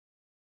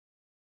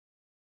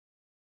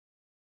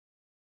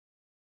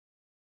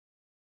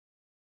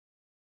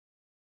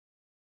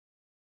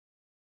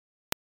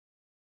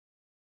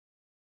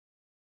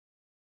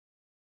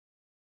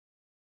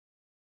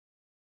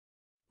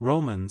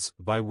Romans,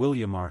 by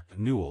William R.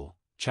 Newell,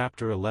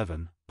 Chapter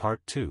 11, Part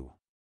 2.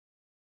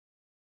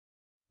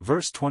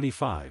 Verse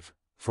 25,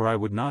 For I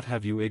would not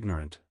have you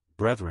ignorant,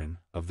 brethren,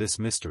 of this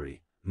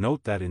mystery.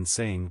 Note that in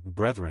saying,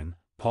 brethren,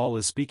 Paul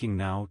is speaking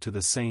now to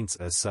the saints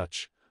as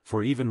such,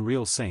 for even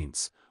real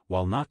saints,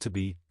 while not to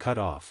be cut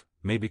off,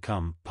 may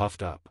become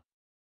puffed up.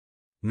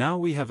 Now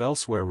we have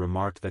elsewhere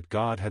remarked that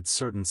God had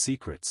certain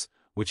secrets,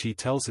 which he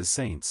tells his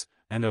saints,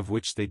 and of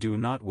which they do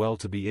not well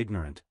to be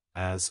ignorant,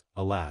 as,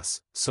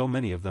 alas, so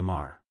many of them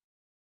are.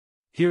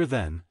 Here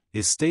then,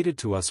 is stated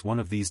to us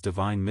one of these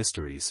divine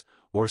mysteries,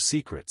 or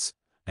secrets,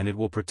 and it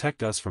will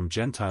protect us from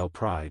Gentile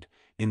pride,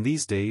 in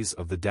these days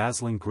of the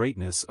dazzling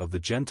greatness of the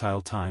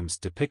Gentile times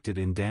depicted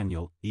in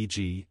Daniel,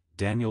 e.g.,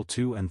 Daniel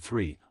 2 and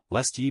 3,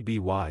 lest ye be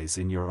wise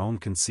in your own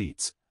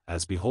conceits,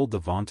 as behold the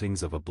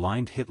vauntings of a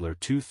blind Hitler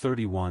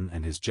 231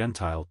 and his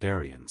Gentile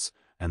Darians,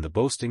 and the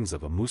boastings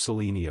of a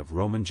Mussolini of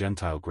Roman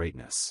Gentile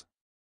greatness.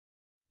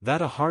 That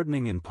a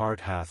hardening in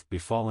part hath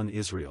befallen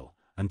Israel,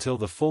 until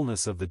the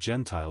fullness of the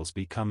Gentiles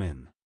be come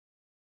in.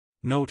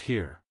 Note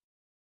here.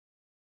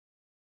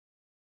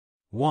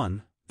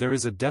 1. There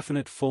is a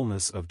definite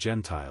fullness of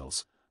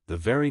Gentiles, the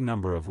very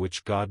number of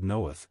which God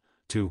knoweth,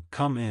 to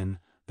come in,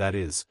 that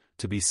is,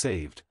 to be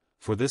saved,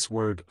 for this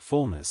word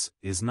fullness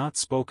is not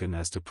spoken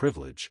as to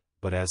privilege,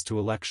 but as to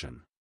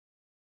election.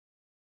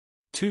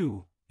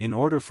 2. In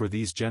order for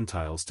these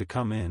Gentiles to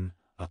come in,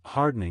 a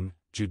hardening,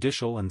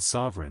 judicial and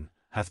sovereign,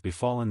 hath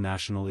befallen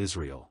national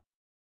Israel.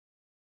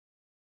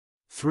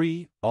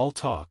 3. All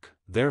talk,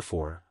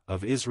 therefore,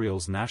 of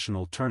Israel's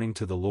national turning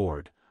to the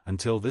Lord,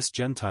 until this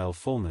Gentile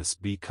fullness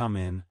be come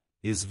in,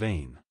 is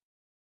vain.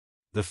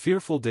 The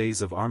fearful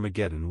days of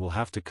Armageddon will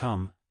have to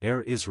come,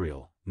 ere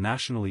Israel,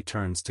 nationally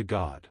turns to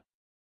God.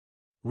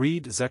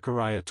 Read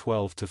Zechariah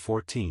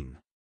 12-14.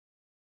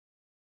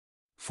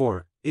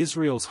 4.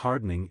 Israel's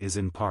hardening is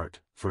in part,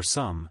 for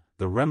some,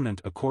 the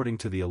remnant according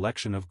to the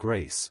election of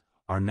grace,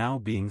 are now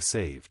being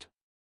saved.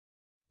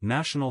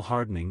 National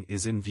hardening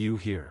is in view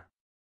here.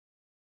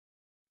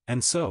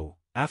 And so,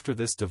 after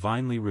this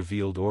divinely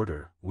revealed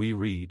order, we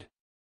read.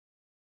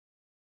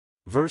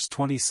 Verse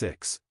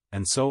 26,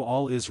 And so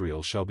all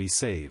Israel shall be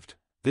saved.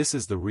 This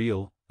is the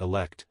real,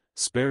 elect,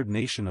 spared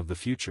nation of the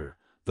future,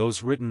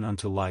 those written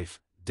unto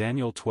life,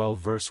 Daniel 12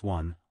 verse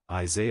 1,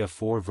 Isaiah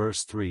 4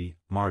 verse 3,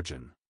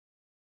 margin.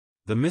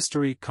 The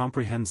mystery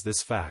comprehends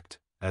this fact,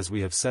 as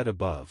we have said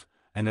above,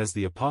 and as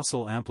the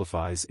Apostle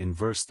amplifies in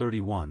verse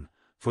 31,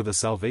 for the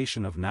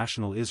salvation of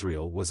national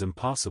Israel was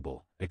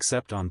impossible,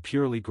 except on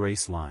purely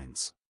grace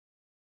lines.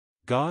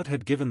 God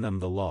had given them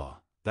the law,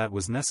 that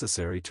was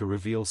necessary to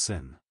reveal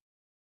sin.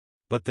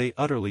 But they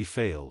utterly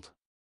failed.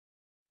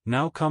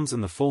 Now comes in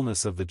the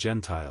fullness of the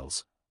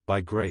Gentiles, by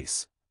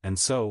grace, and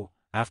so,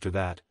 after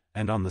that,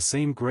 and on the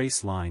same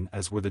grace line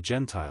as were the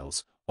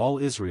Gentiles, all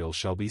Israel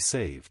shall be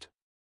saved.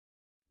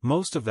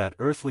 Most of that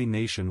earthly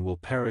nation will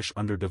perish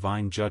under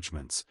divine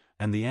judgments,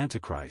 and the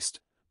Antichrist,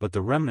 but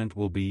the remnant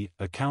will be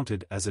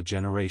accounted as a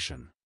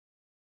generation.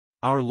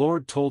 Our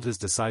Lord told his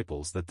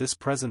disciples that this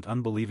present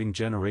unbelieving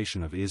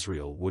generation of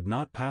Israel would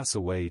not pass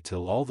away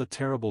till all the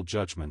terrible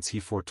judgments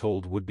he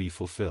foretold would be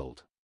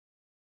fulfilled.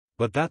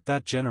 But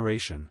that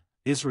generation,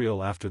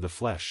 Israel after the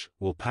flesh,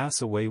 will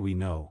pass away we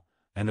know,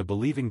 and a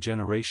believing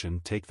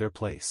generation take their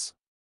place.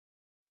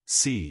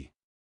 See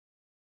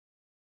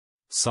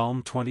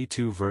Psalm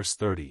 22 verse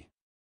 30.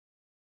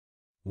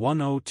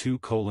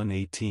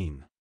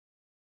 102:18.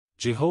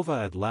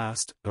 Jehovah at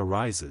last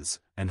arises,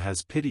 and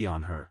has pity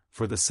on her,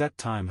 for the set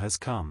time has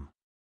come.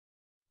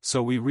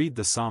 So we read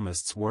the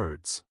psalmist's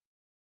words.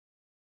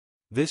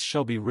 This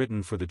shall be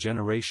written for the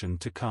generation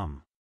to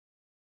come.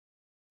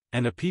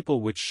 And a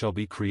people which shall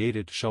be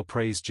created shall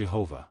praise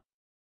Jehovah.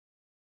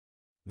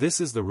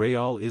 This is the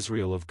real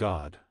Israel of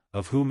God,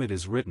 of whom it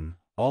is written,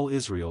 all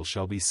Israel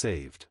shall be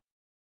saved.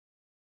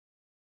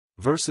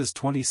 Verses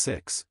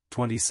 26,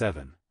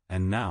 27,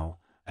 and now,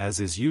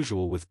 as is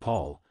usual with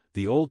Paul,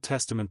 the Old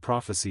Testament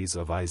prophecies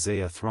of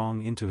Isaiah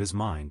throng into his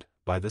mind,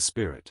 by the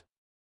Spirit.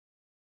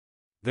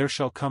 There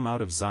shall come out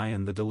of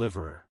Zion the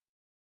deliverer.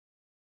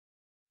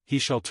 He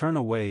shall turn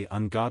away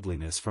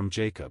ungodliness from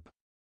Jacob.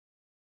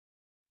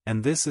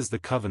 And this is the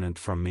covenant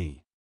from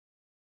me.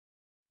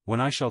 When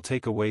I shall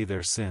take away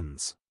their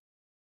sins.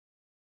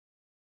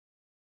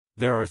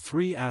 There are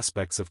three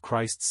aspects of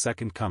Christ's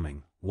second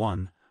coming: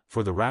 1.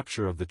 For the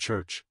rapture of the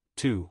church;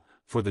 2.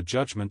 For the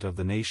judgment of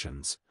the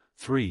nations;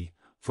 3.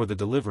 For the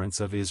deliverance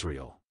of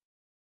Israel.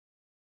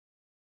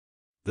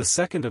 The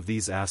second of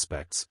these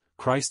aspects,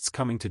 Christ's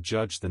coming to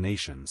judge the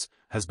nations,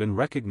 has been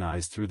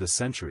recognized through the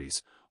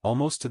centuries,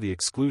 almost to the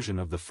exclusion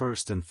of the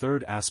first and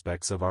third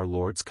aspects of our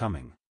Lord's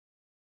coming.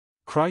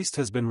 Christ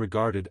has been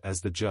regarded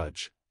as the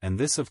judge, and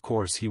this of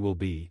course he will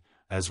be,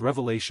 as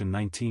Revelation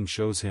 19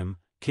 shows him,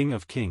 King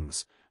of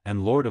kings,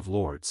 and Lord of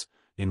lords,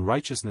 in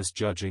righteousness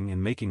judging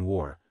and making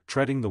war,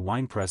 treading the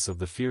winepress of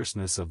the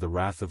fierceness of the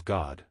wrath of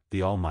God,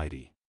 the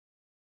Almighty.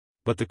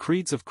 But the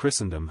creeds of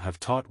Christendom have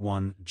taught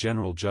one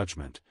general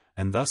judgment,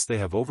 and thus they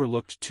have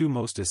overlooked two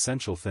most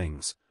essential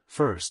things: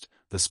 first,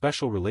 the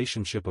special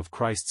relationship of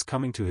Christ's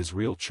coming to his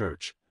real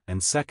church,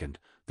 and second,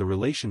 the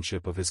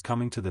relationship of his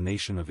coming to the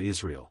nation of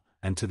Israel,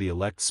 and to the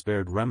elect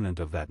spared remnant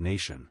of that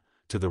nation,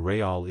 to the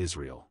Real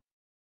Israel.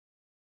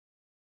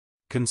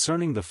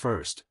 Concerning the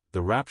first,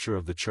 the rapture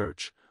of the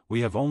church,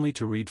 we have only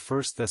to read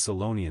 1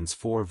 Thessalonians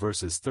 4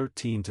 verses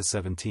 13 to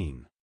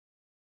 17.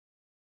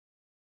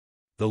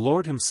 The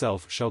Lord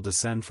himself shall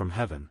descend from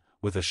heaven,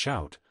 with a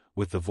shout,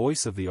 with the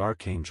voice of the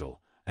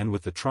archangel, and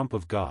with the trump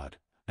of God,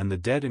 and the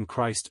dead in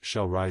Christ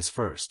shall rise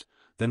first,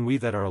 then we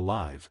that are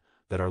alive,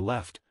 that are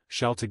left,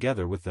 shall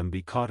together with them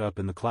be caught up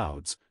in the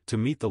clouds, to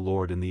meet the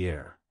Lord in the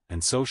air,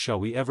 and so shall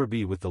we ever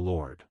be with the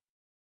Lord.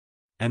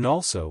 And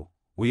also,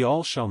 we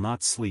all shall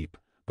not sleep,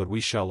 but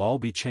we shall all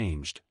be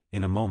changed,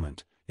 in a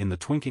moment, in the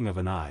twinkling of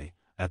an eye,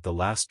 at the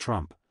last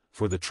trump,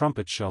 for the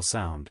trumpet shall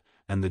sound,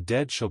 and the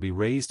dead shall be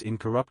raised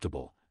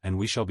incorruptible, and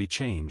we shall be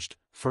changed.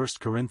 1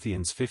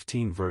 Corinthians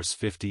 15 verse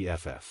 50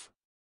 ff.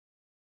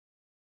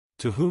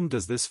 To whom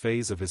does this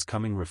phase of his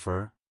coming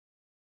refer?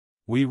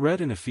 We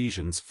read in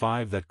Ephesians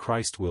 5 that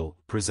Christ will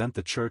present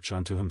the church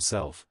unto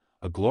himself,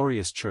 a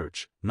glorious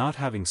church, not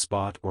having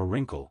spot or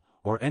wrinkle,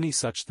 or any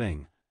such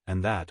thing,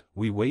 and that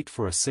we wait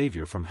for a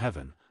Saviour from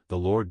heaven, the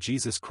Lord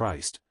Jesus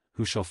Christ,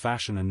 who shall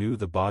fashion anew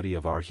the body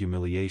of our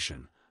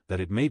humiliation,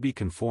 that it may be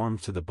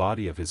conformed to the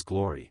body of his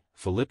glory.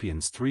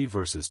 Philippians 3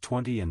 verses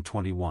 20 and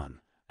 21.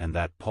 And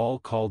that Paul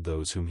called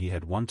those whom he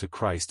had won to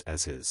Christ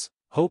as his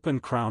hope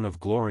and crown of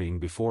glorying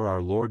before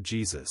our Lord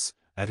Jesus,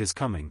 at his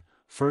coming.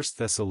 1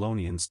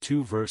 Thessalonians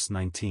 2 verse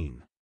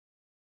 19.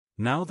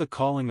 Now the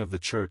calling of the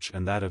church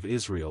and that of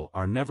Israel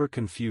are never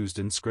confused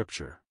in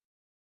Scripture.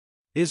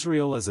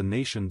 Israel as a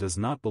nation does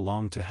not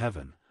belong to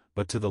heaven,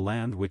 but to the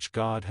land which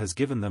God has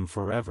given them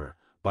forever,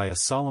 by a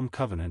solemn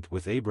covenant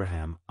with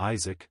Abraham,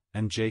 Isaac,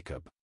 and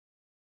Jacob.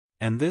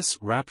 And this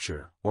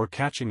rapture, or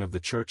catching of the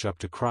church up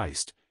to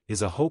Christ,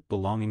 is a hope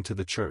belonging to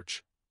the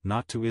church,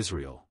 not to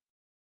Israel.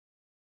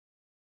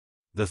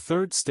 The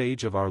third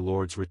stage of our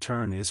Lord's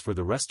return is for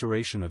the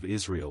restoration of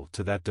Israel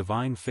to that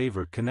divine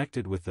favor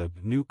connected with the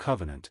new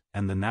covenant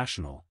and the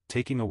national,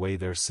 taking away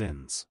their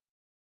sins.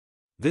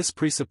 This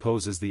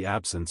presupposes the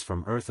absence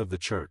from earth of the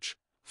church,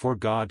 for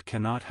God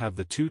cannot have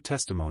the two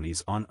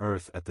testimonies on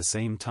earth at the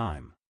same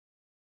time.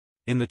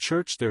 In the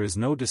church there is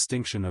no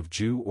distinction of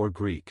Jew or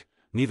Greek,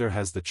 neither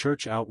has the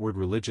church outward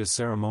religious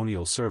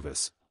ceremonial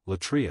service,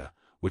 latria,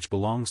 which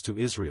belongs to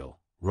Israel,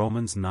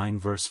 Romans 9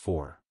 verse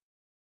 4.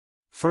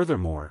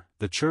 Furthermore,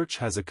 the church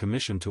has a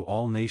commission to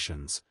all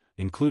nations,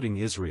 including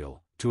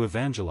Israel, to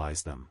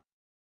evangelize them.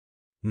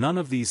 None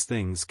of these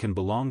things can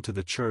belong to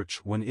the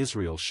church when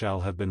Israel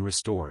shall have been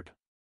restored.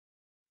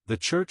 The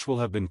church will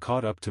have been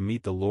caught up to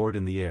meet the Lord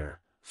in the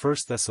air, 1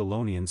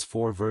 Thessalonians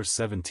 4 verse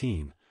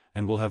 17,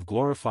 and will have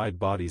glorified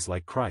bodies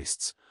like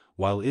Christ's,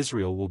 while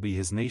Israel will be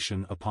his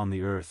nation upon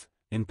the earth,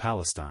 in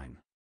Palestine.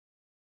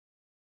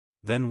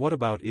 Then what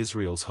about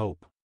Israel's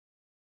hope?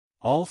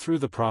 All through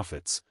the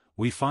prophets,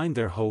 we find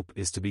their hope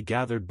is to be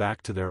gathered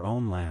back to their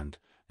own land,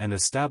 and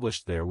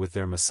established there with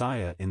their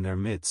Messiah in their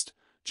midst,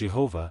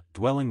 Jehovah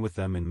dwelling with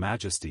them in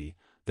majesty,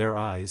 their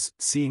eyes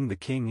seeing the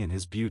King in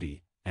his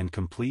beauty, and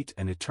complete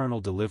and eternal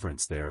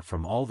deliverance there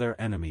from all their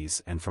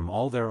enemies and from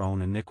all their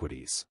own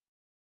iniquities.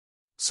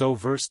 So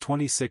verse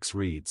 26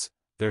 reads,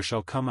 "There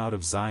shall come out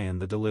of Zion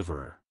the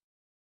deliverer."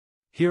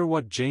 Hear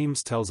what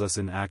James tells us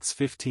in Acts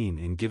 15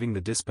 in giving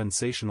the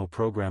dispensational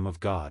program of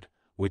God,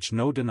 which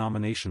no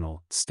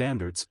denominational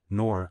standards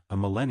nor a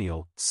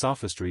millennial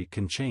sophistry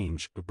can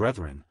change.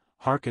 "Brethren,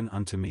 hearken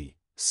unto me.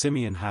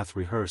 Simeon hath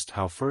rehearsed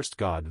how first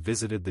God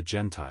visited the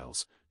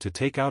Gentiles, to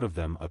take out of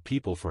them a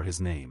people for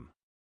his name."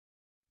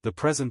 The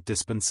present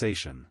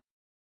dispensation.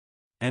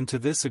 And to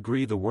this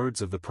agree the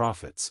words of the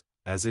prophets,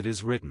 as it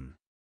is written,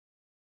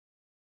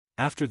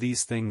 "After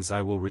these things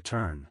I will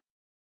return.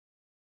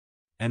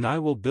 And I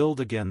will build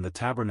again the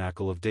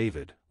tabernacle of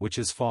David, which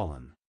is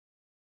fallen.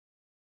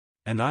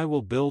 And I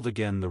will build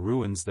again the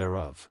ruins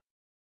thereof.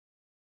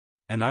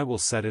 And I will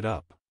set it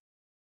up,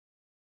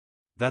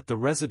 that the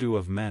residue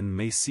of men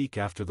may seek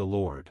after the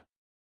Lord.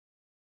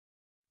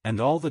 And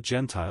all the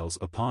Gentiles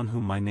upon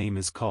whom my name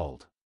is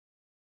called,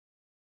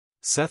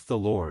 saith the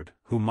Lord,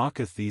 who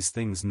maketh these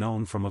things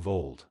known from of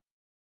old."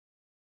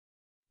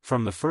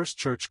 From the First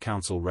Church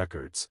Council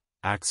Records,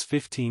 Acts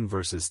 15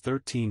 verses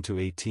 13 to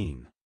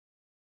 18.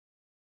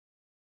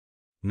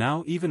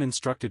 Now even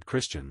instructed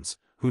Christians,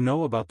 who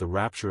know about the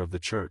rapture of the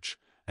church,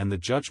 and the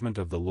judgment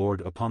of the Lord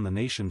upon the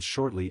nations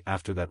shortly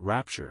after that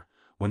rapture,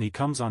 when he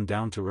comes on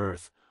down to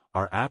earth,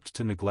 are apt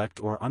to neglect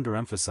or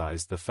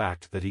underemphasize the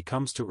fact that he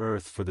comes to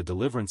earth for the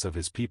deliverance of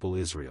his people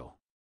Israel.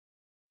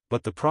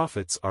 But the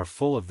prophets are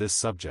full of this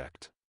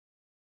subject.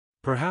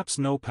 Perhaps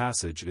no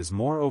passage is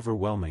more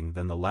overwhelming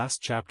than the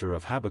last chapter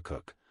of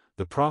Habakkuk,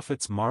 the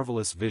prophet's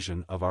marvelous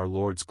vision of our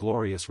Lord's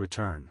glorious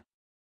return.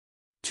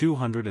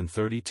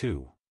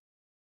 232.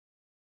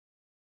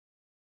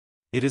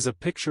 It is a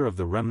picture of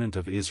the remnant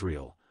of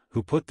Israel,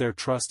 who put their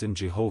trust in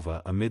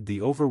Jehovah amid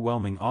the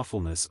overwhelming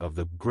awfulness of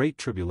the Great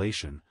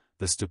Tribulation,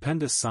 the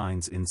stupendous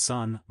signs in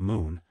sun,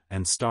 moon,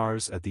 and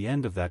stars at the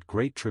end of that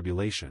Great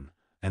Tribulation,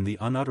 and the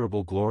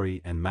unutterable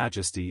glory and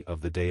majesty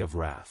of the day of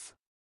wrath.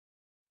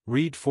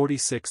 Read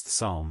 46th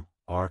Psalm,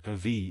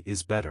 R.V.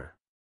 is better.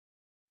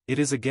 It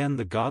is again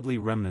the godly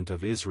remnant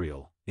of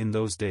Israel, in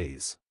those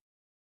days.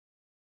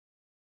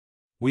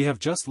 We have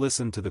just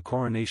listened to the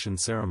coronation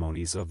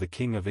ceremonies of the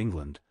King of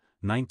England,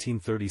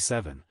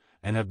 1937,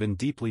 and have been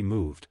deeply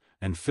moved,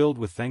 and filled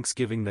with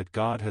thanksgiving that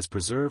God has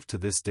preserved to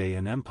this day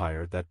an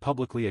empire that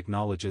publicly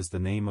acknowledges the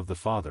name of the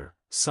Father,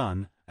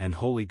 Son, and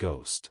Holy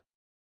Ghost.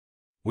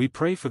 We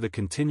pray for the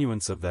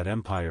continuance of that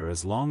empire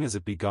as long as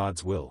it be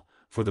God's will,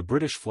 for the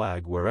British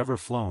flag wherever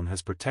flown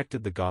has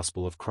protected the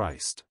gospel of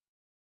Christ.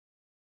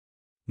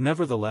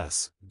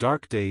 Nevertheless,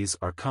 dark days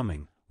are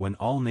coming, when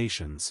all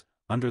nations,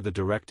 under the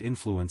direct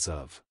influence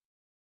of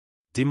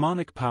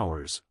demonic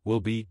powers, will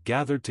be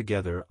gathered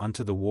together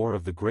unto the war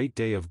of the great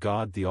day of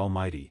God the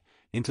Almighty,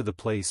 into the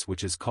place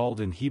which is called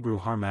in Hebrew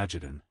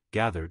Harmageddon,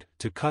 gathered,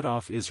 to cut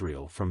off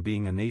Israel from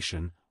being a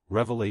nation,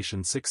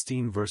 Revelation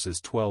 16 verses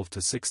 12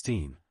 to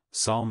 16,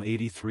 Psalm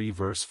 83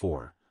 verse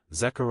 4,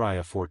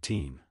 Zechariah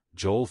 14,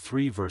 Joel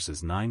 3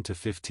 verses 9 to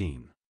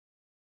 15.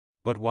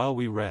 But while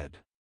we read,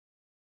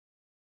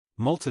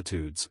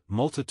 multitudes,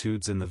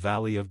 multitudes in the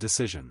valley of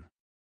decision.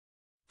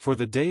 For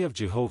the day of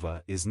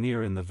Jehovah is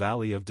near in the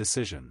valley of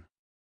decision.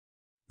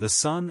 The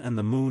sun and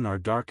the moon are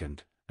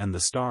darkened, and the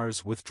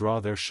stars withdraw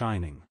their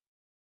shining.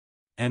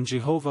 And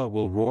Jehovah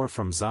will roar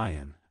from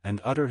Zion,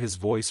 and utter his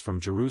voice from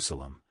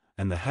Jerusalem,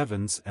 and the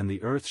heavens and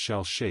the earth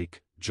shall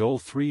shake, Joel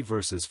 3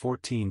 verses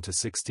 14 to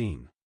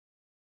 16.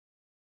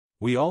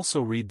 We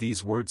also read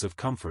these words of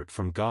comfort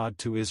from God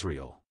to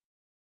Israel.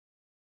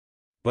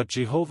 But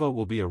Jehovah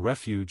will be a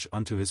refuge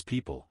unto his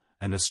people,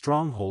 and a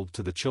stronghold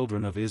to the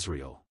children of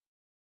Israel.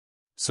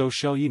 So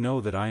shall ye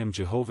know that I am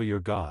Jehovah your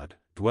God,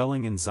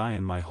 dwelling in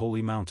Zion my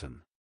holy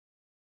mountain.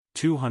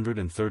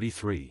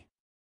 233.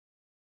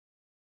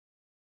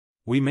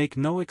 We make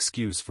no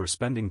excuse for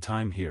spending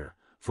time here,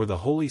 for the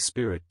Holy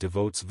Spirit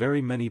devotes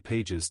very many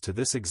pages to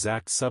this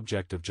exact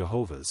subject of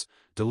Jehovah's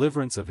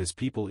deliverance of his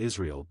people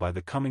Israel by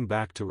the coming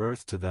back to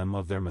earth to them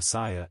of their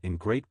Messiah in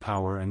great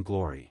power and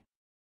glory.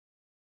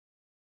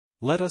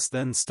 Let us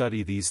then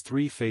study these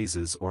three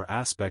phases or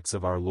aspects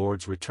of our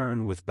Lord's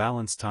return with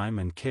balanced time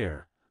and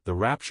care: the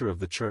rapture of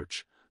the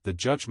church, the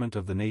judgment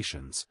of the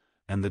nations,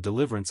 and the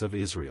deliverance of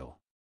Israel.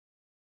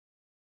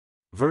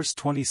 Verse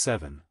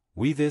 27,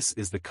 This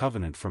is the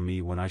covenant from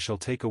me when I shall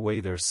take away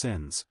their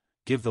sins,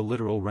 give the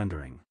literal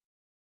rendering.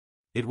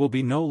 It will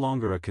be no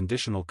longer a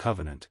conditional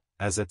covenant,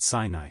 as at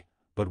Sinai,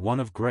 but one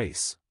of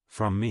grace,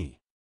 from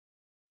me.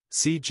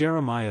 See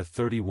Jeremiah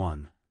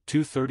 31,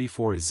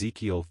 2:34,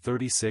 Ezekiel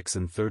 36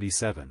 and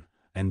 37,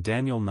 and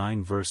Daniel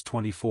 9 verse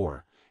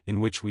 24, in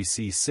which we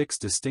see 6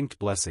 distinct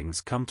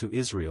blessings come to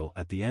Israel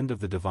at the end of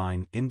the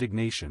divine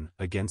indignation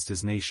against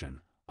his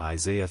nation,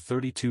 Isaiah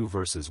 32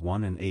 verses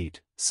 1 and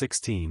 8,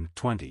 16,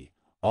 20,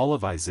 all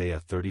of Isaiah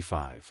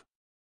 35.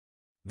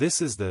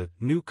 This is the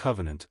new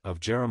covenant of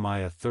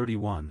Jeremiah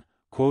 31,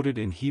 quoted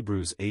in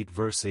Hebrews 8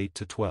 verse 8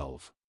 to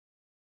 12.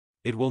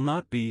 It will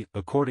not be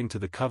according to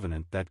the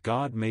covenant that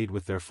God made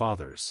with their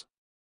fathers.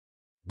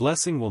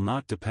 Blessing will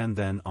not depend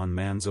then on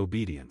man's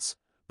obedience,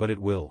 but it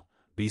will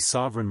be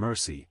sovereign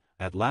mercy,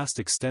 at last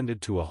extended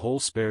to a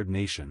whole spared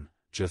nation,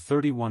 Jah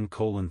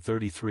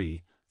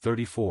 31:33,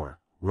 34,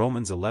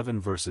 Romans 11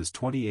 verses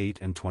 28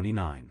 and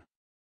 29.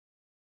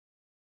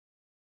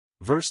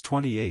 Verse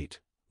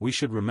 28, we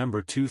should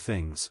remember two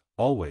things,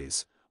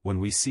 always, when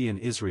we see an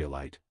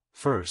Israelite: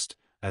 first,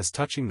 as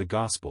touching the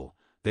gospel,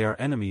 they are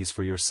enemies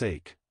for your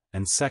sake,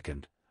 and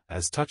second,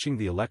 as touching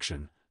the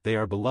election, they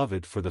are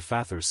beloved for the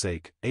Father's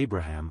sake,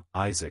 Abraham,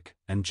 Isaac,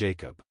 and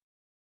Jacob.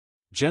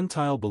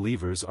 Gentile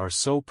believers are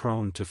so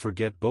prone to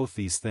forget both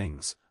these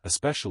things,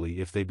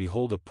 especially if they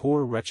behold a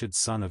poor wretched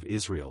son of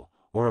Israel,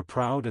 or a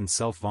proud and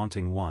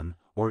self-vaunting one,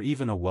 or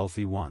even a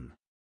wealthy one.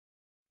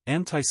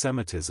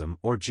 Antisemitism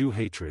or Jew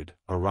hatred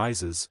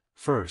arises,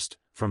 first,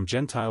 from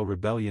Gentile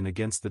rebellion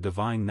against the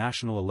divine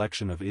national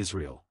election of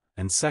Israel,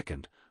 and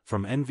second,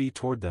 from envy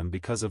toward them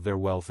because of their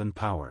wealth and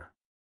power.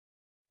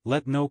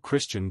 Let no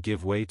Christian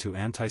give way to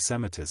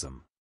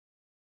antisemitism.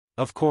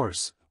 Of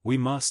course, we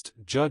must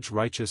judge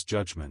righteous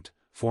judgment,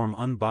 form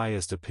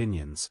unbiased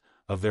opinions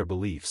of their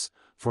beliefs,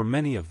 for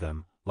many of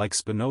them, like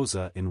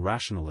Spinoza in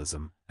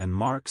rationalism, and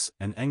Marx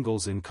and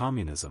Engels in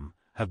communism,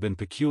 have been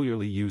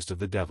peculiarly used of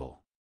the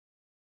devil.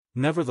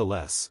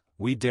 Nevertheless,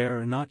 we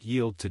dare not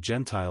yield to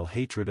Gentile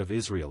hatred of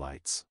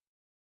Israelites.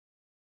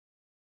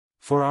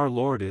 For our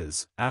Lord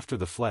is, after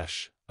the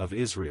flesh, of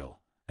Israel,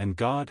 and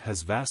God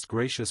has vast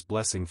gracious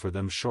blessing for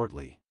them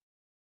shortly.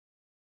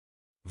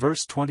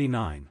 Verse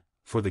 29,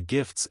 For the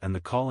gifts and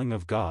the calling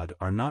of God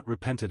are not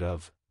repented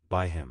of,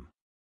 by him.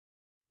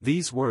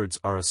 These words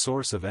are a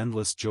source of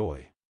endless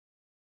joy.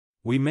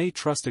 We may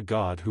trust a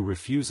God who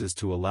refuses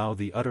to allow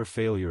the utter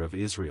failure of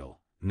Israel,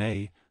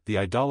 nay, the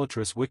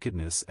idolatrous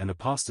wickedness and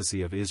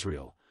apostasy of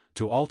Israel,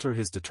 to alter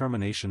his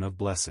determination of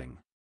blessing.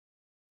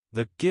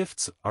 The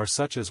gifts are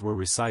such as were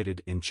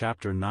recited in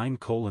chapter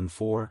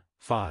 9:4,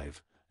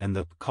 5, and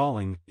the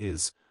calling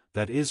is,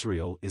 that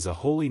Israel is a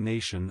holy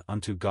nation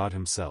unto God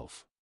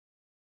himself.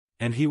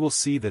 And he will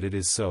see that it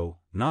is so,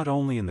 not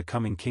only in the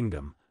coming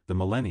kingdom, the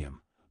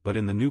millennium, but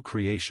in the new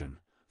creation,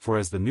 for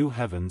as the new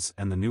heavens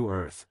and the new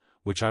earth,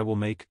 which I will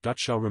make,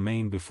 shall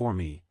remain before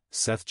me,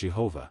 saith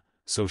Jehovah,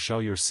 so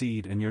shall your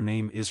seed and your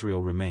name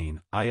Israel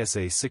remain.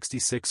 Isa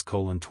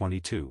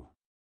 66:22.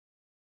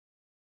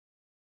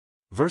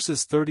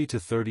 Verses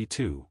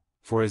 30-32,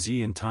 For as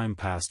ye in time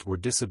past were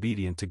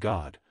disobedient to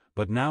God,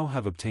 but now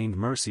have obtained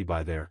mercy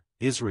by their,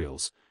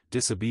 Israel's,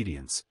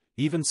 disobedience,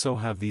 even so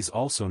have these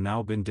also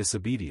now been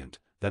disobedient,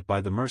 that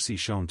by the mercy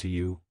shown to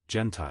you,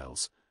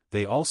 Gentiles,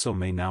 they also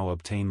may now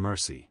obtain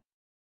mercy.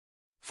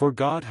 For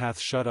God hath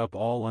shut up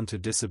all unto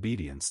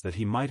disobedience that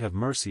he might have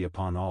mercy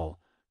upon all.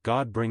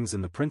 God brings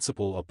in the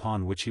principle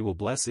upon which he will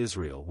bless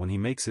Israel when he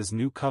makes his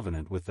new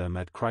covenant with them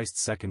at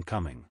Christ's second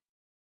coming.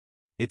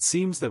 It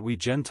seems that we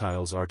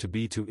Gentiles are to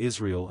be to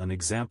Israel an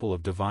example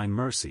of divine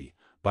mercy,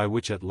 by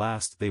which at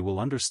last they will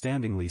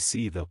understandingly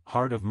see the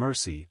heart of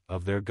mercy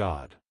of their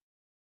God.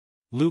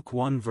 Luke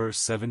 1 verse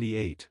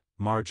 78,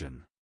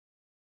 margin.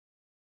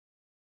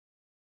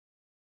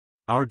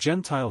 Our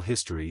Gentile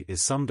history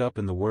is summed up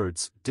in the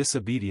words,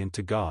 disobedient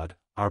to God,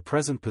 our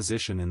present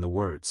position in the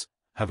words,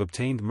 have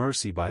obtained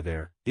mercy by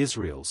their,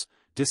 Israel's,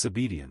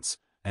 disobedience,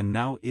 and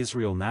now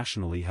Israel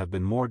nationally have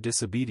been more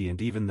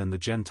disobedient even than the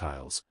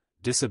Gentiles,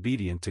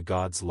 disobedient to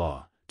God's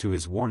law, to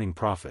his warning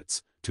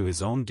prophets, to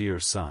his own dear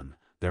Son,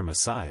 their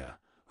Messiah,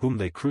 whom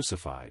they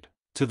crucified,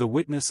 to the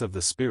witness of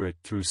the Spirit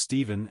through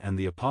Stephen and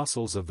the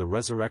apostles of the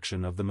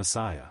resurrection of the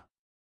Messiah.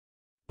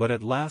 But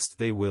at last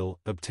they will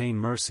obtain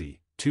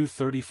mercy.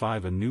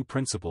 2:35 A new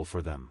principle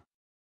for them.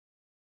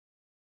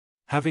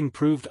 Having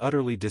proved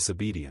utterly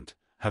disobedient,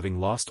 having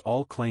lost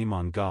all claim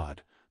on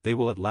God, they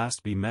will at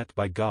last be met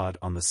by God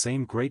on the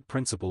same great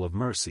principle of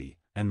mercy,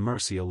 and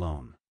mercy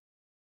alone.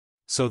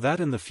 So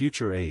that in the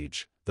future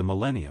age, the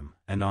millennium,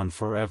 and on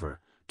forever,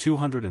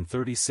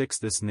 236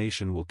 this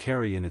nation will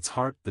carry in its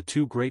heart the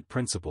two great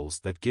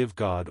principles that give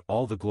God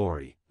all the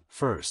glory.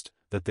 First,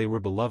 that they were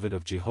beloved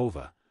of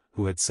Jehovah,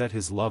 who had set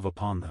his love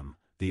upon them,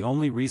 the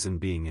only reason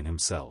being in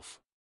himself.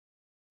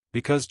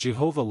 Because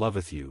Jehovah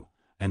loveth you,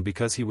 and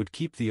because he would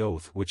keep the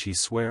oath which he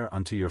sware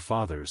unto your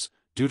fathers,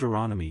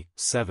 Deuteronomy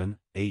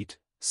 7:8.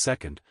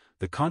 Second,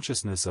 the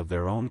consciousness of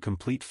their own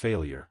complete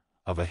failure,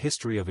 of a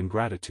history of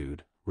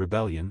ingratitude,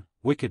 rebellion,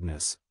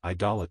 wickedness,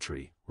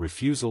 idolatry,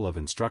 refusal of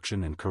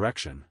instruction and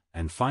correction,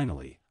 and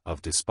finally,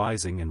 of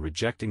despising and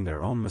rejecting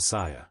their own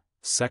Messiah.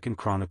 2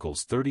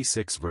 Chronicles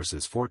 36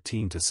 verses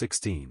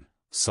 14-16,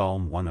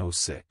 Psalm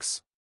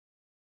 106.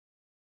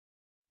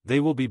 They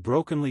will be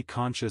brokenly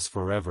conscious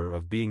forever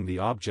of being the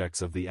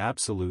objects of the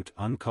absolute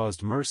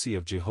uncaused mercy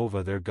of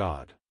Jehovah their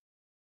God.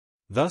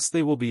 Thus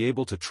they will be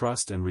able to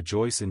trust and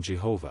rejoice in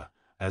Jehovah,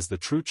 as the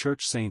true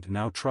church saint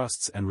now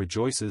trusts and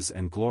rejoices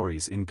and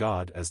glories in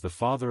God as the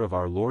Father of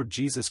our Lord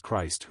Jesus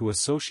Christ, who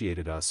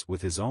associated us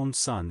with his own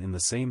Son in the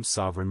same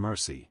sovereign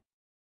mercy.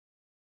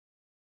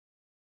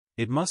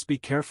 It must be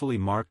carefully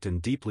marked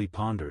and deeply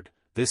pondered,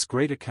 this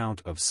great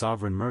account of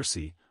sovereign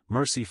mercy,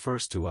 mercy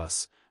first to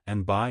us,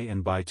 and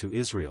by to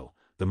Israel,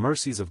 the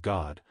mercies of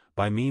God,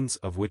 by means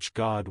of which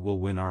God will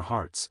win our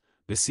hearts,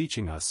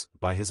 beseeching us,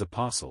 by his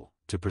apostle,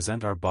 to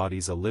present our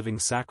bodies a living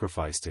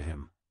sacrifice to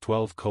him.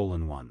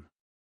 12:1.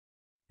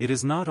 It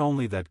is not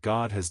only that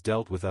God has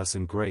dealt with us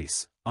in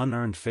grace,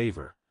 unearned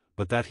favor,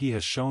 but that he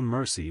has shown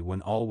mercy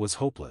when all was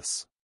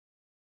hopeless.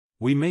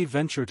 We may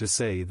venture to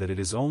say that it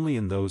is only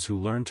in those who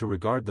learn to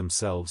regard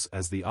themselves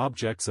as the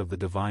objects of the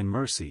divine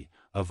mercy,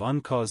 of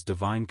uncaused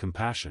divine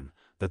compassion,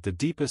 that the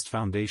deepest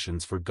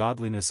foundations for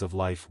godliness of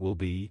life will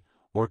be,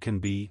 or can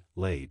be,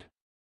 laid.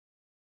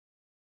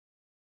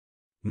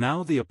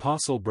 Now the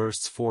apostle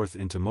bursts forth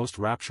into most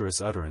rapturous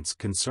utterance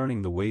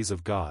concerning the ways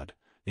of God,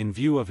 in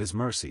view of his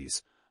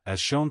mercies, as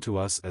shown to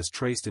us as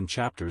traced in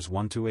chapters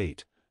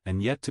 1-8,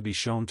 and yet to be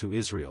shown to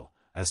Israel,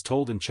 as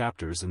told in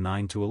chapters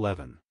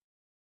 9-11.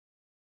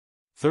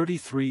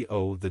 33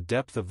 Oh, the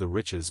depth of the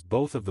riches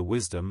both of the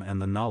wisdom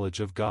and the knowledge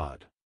of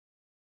God!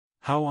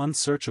 How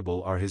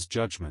unsearchable are his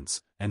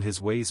judgments, and his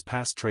ways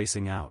past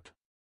tracing out.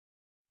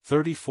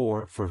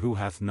 34 For who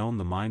hath known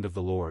the mind of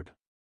the Lord?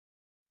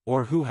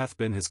 Or who hath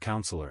been his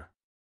counselor?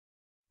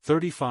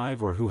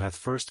 35 Or who hath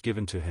first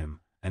given to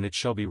him, and it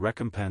shall be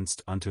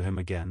recompensed unto him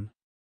again?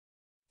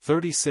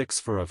 36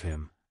 For of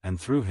him, and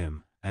through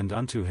him, and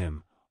unto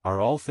him, are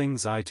all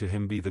things. To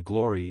him be the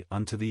glory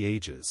unto the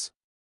ages.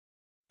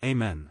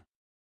 Amen.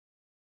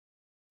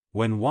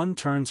 When one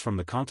turns from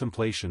the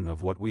contemplation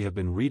of what we have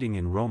been reading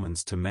in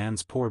Romans to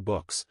man's poor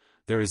books,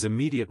 there is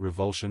immediate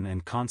revulsion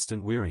and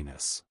constant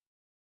weariness.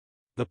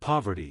 The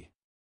poverty,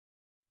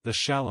 the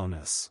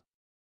shallowness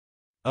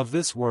of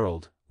this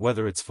world,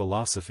 whether its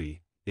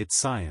philosophy, its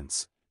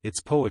science, its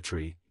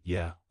poetry,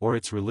 or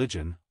its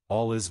religion,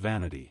 all is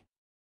vanity.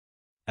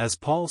 As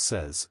Paul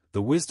says,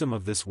 the wisdom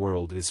of this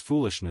world is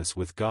foolishness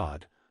with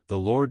God. The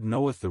Lord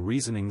knoweth the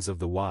reasonings of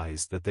the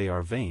wise that they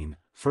are vain.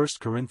 1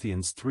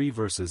 Corinthians 3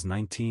 verses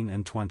 19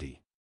 and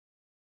 20.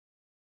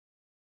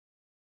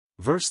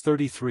 Verse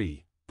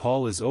 33,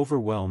 Paul is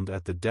overwhelmed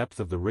at the depth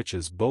of the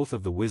riches both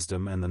of the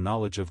wisdom and the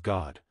knowledge of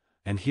God,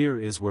 and here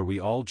is where we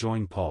all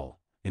join Paul,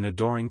 in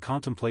adoring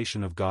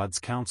contemplation of God's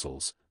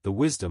counsels, the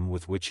wisdom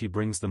with which he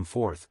brings them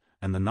forth,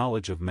 and the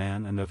knowledge of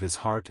man and of his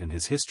heart and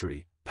his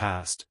history,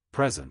 past,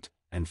 present,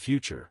 and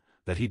future,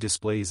 that he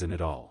displays in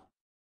it all.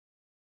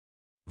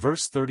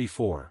 Verse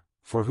 34,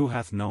 For who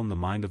hath known the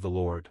mind of the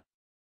Lord?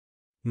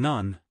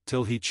 None,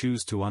 till he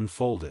choose to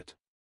unfold it.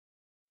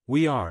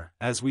 We are,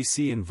 as we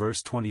see in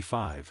verse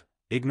 25,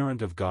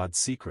 ignorant of God's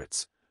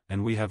secrets,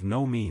 and we have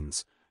no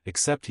means,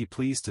 except he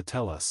please to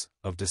tell us,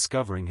 of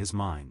discovering his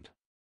mind.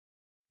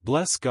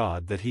 Bless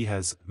God that he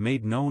has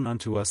made known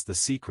unto us the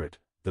secret,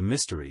 the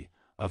mystery,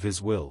 of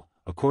his will,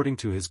 according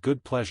to his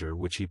good pleasure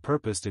which he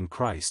purposed in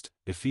Christ,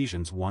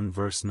 Ephesians 1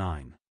 verse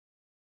 9.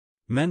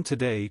 Men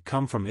today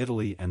come from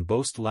Italy and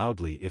boast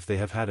loudly if they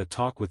have had a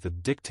talk with the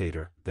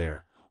dictator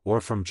there, or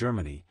from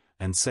Germany,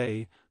 and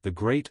say, the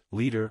great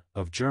leader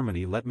of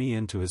Germany let me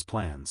into his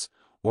plans,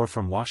 or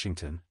from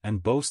Washington,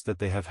 and boast that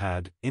they have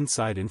had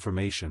inside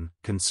information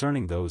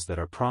concerning those that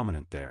are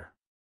prominent there.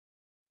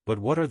 But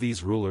what are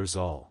these rulers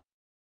all?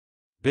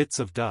 Bits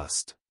of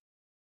dust.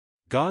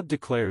 God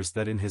declares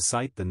that in his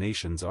sight the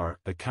nations are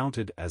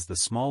accounted as the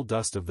small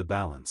dust of the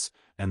balance,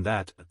 and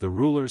that the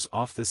rulers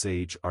of this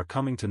age are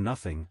coming to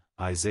nothing,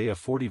 Isaiah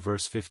 40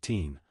 verse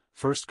 15,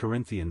 1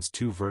 Corinthians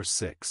 2 verse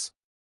 6.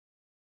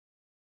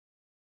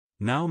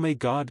 Now may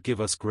God give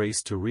us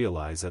grace to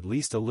realize at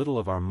least a little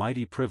of our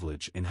mighty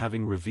privilege in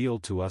having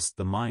revealed to us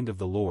the mind of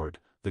the Lord,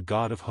 the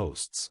God of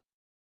hosts.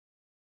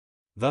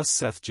 Thus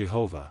saith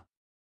Jehovah,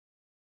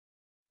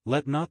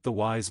 Let not the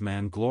wise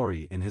man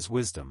glory in his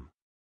wisdom,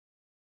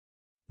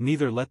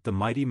 neither let the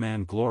mighty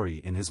man glory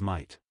in his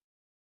might.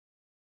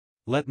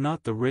 Let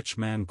not the rich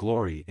man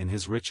glory in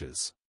his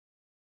riches,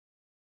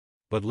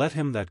 but let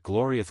him that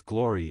glorieth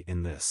glory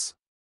in this,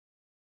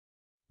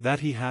 that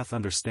he hath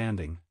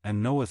understanding,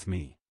 and knoweth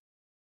me,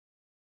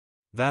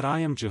 that I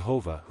am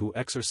Jehovah who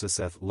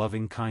exerciseth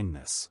loving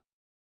kindness,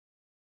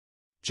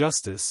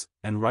 justice,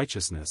 and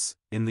righteousness,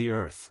 in the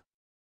earth.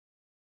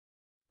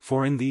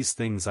 For in these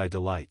things I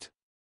delight,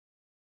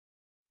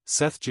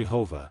 saith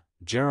Jehovah.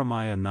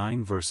 Jeremiah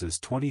 9 verses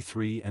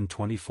 23 and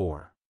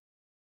 24.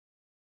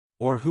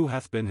 Or who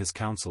hath been his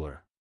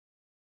counselor?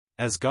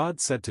 As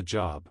God said to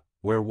Job,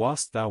 Where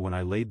wast thou when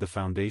I laid the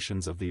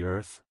foundations of the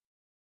earth?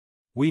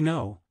 We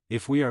know,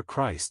 if we are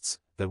Christ's,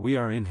 that we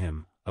are in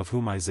him, of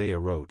whom Isaiah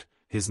wrote,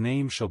 His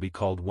name shall be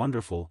called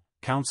Wonderful,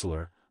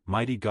 Counselor,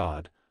 Mighty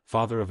God,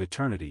 Father of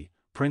Eternity,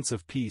 Prince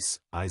of Peace,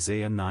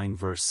 Isaiah 9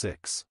 verse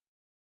 6.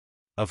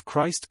 Of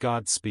Christ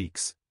God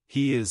speaks,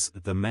 He is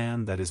the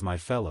man that is my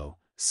fellow,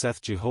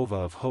 saith Jehovah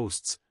of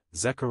hosts,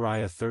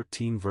 Zechariah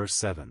 13 verse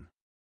 7.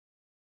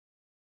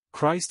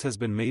 Christ has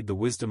been made the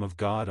wisdom of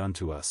God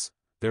unto us,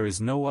 there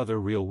is no other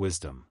real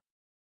wisdom.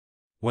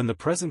 When the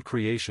present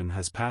creation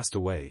has passed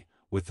away,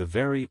 with the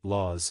very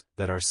laws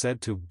that are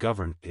said to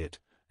govern it,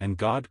 and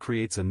God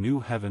creates a new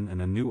heaven and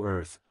a new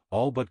earth,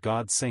 all but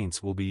God's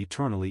saints will be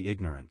eternally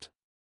ignorant.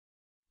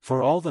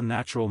 For all the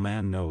natural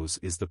man knows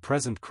is the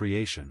present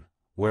creation,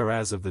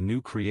 whereas of the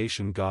new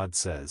creation God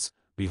says,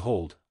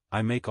 Behold,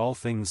 I make all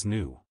things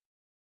new.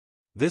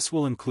 This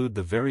will include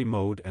the very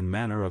mode and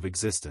manner of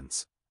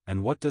existence,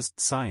 and what does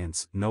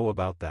science know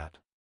about that?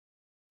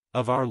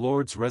 Of our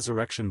Lord's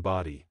resurrection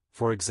body,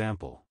 for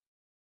example.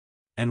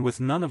 And with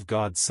none of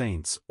God's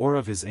saints, or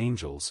of his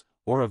angels,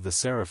 or of the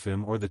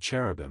seraphim or the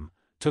cherubim,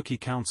 took he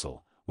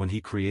counsel, when he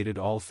created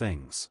all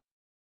things.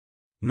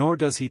 Nor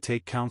does he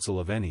take counsel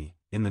of any,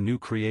 in the new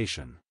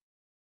creation.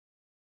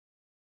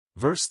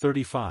 Verse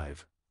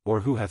 35,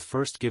 Or who hath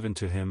first given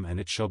to him and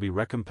it shall be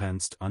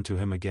recompensed unto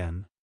him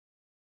again?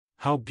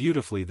 How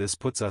beautifully this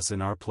puts us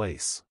in our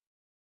place.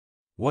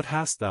 What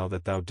hast thou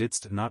that thou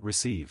didst not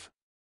receive?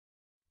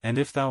 And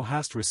if thou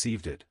hast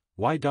received it,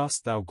 why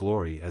dost thou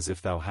glory as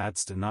if thou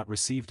hadst not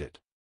received it?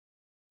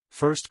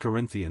 1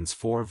 Corinthians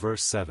 4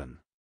 verse 7.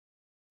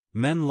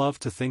 Men love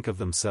to think of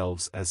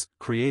themselves as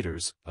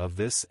creators of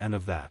this and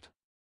of that.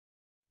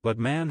 But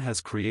man has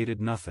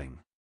created nothing.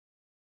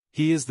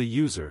 He is the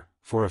user,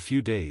 for a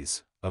few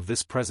days, of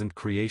this present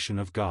creation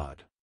of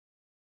God.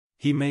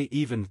 He may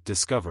even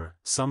discover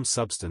some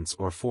substance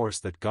or force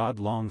that God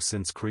long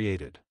since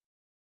created.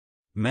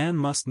 Man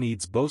must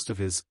needs boast of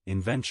his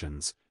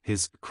inventions,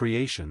 his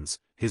creations,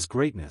 his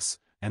greatness,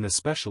 and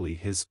especially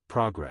his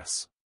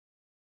progress.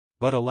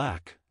 But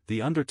alack,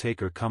 the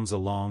undertaker comes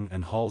along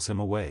and hauls him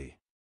away.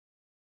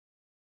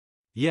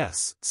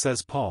 Yes,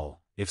 says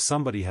Paul, if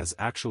somebody has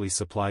actually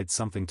supplied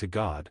something to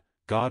God,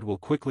 God will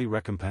quickly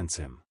recompense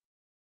him.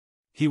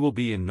 He will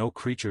be in no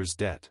creature's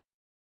debt.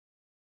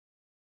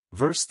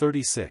 Verse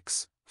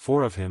 36,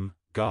 For of him,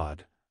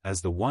 God,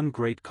 as the one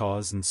great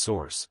cause and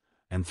source,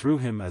 and through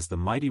him as the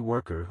mighty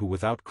worker who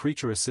without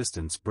creature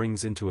assistance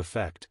brings into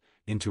effect,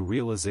 into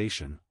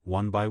realization,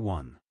 one by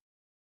one,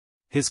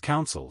 his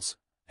counsels,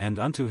 and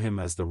unto him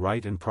as the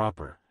right and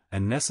proper,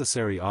 and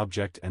necessary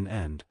object and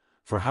end,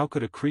 for how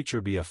could a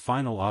creature be a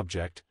final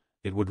object?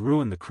 It would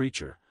ruin the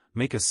creature,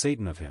 make a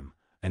Satan of him,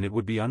 and it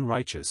would be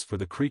unrighteous for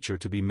the creature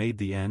to be made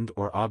the end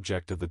or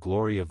object of the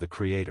glory of the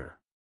Creator.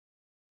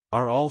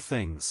 Are all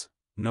things,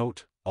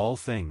 note, all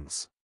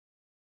things.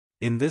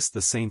 In this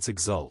the saints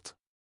exult.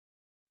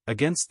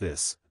 Against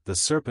this, the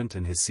serpent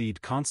and his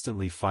seed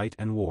constantly fight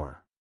and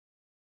war.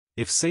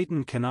 If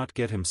Satan cannot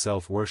get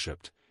himself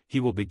worshipped, he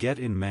will beget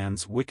in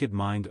man's wicked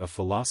mind a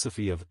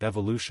philosophy of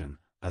evolution,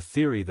 a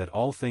theory that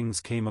all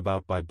things came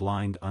about by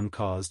blind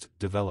uncaused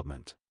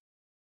development.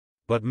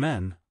 But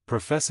men,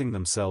 professing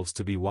themselves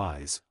to be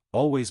wise,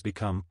 always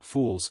become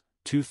fools.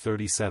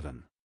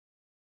 2:37.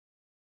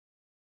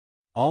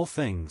 All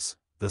things,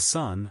 the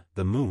sun,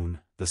 the moon,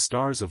 the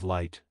stars of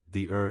light,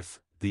 the earth,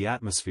 the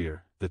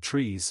atmosphere, the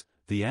trees,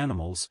 the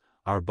animals,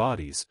 our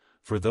bodies,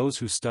 for those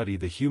who study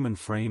the human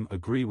frame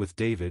agree with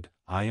David,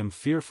 I am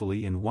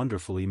fearfully and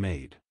wonderfully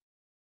made.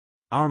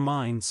 Our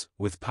minds,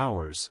 with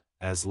powers,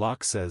 as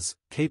Locke says,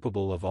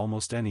 capable of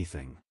almost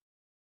anything.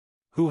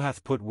 Who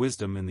hath put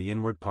wisdom in the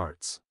inward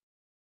parts?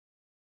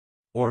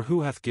 Or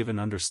who hath given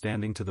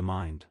understanding to the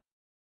mind?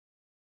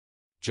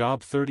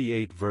 Job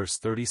 38 verse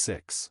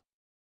 36.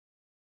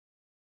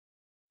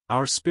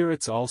 Our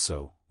spirits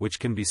also, which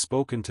can be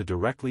spoken to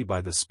directly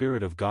by the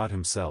Spirit of God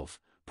Himself,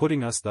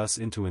 putting us thus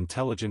into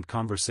intelligent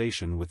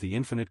conversation with the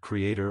infinite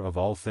Creator of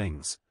all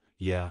things,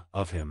 yea,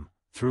 of Him,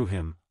 through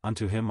Him,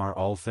 unto Him are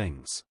all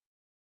things.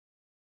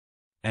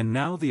 And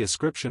now the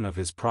ascription of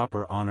His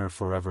proper honor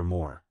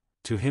forevermore,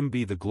 to Him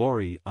be the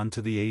glory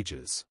unto the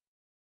ages.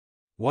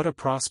 What a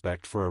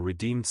prospect for a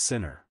redeemed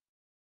sinner!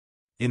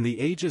 In the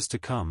ages to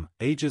come,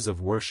 ages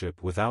of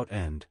worship without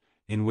end,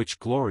 in which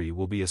glory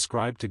will be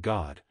ascribed to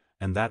God,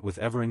 and that with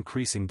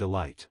ever-increasing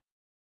delight.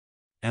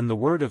 And the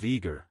word of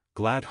eager,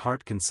 glad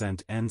heart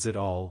consent ends it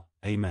all,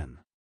 Amen.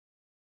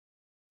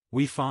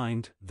 We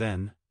find,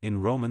 then,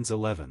 in Romans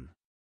 11:1,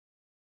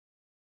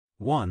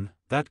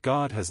 that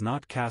God has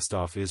not cast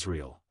off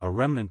Israel, a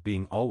remnant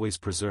being always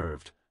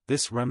preserved,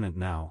 this remnant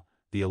now,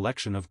 the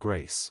election of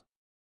grace.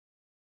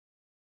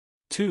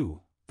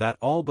 2. That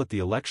all but the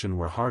election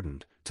were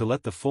hardened, to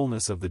let the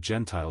fullness of the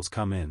Gentiles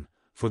come in,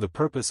 for the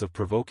purpose of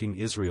provoking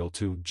Israel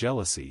to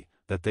jealousy,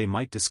 that they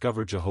might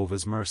discover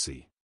Jehovah's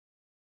mercy.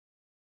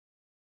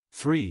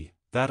 3.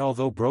 That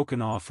although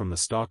broken off from the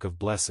stalk of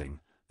blessing,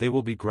 they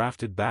will be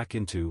grafted back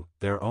into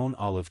their own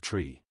olive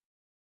tree.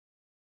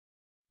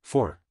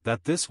 4.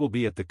 That this will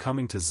be at the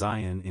coming to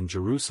Zion in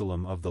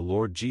Jerusalem of the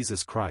Lord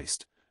Jesus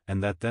Christ,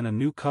 and that then a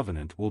new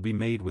covenant will be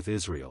made with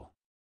Israel.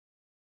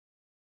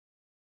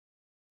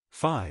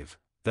 5.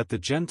 That the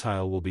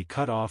Gentile will be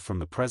cut off from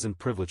the present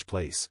privileged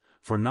place,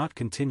 for not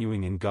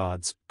continuing in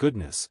God's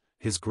goodness,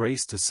 His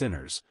grace to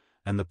sinners,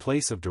 and the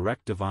place of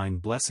direct divine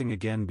blessing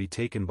again be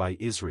taken by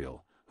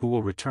Israel, who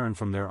will return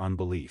from their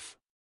unbelief.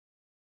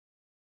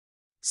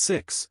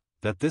 6.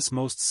 That this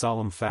most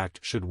solemn fact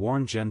should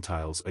warn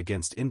Gentiles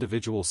against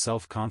individual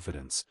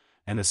self-confidence,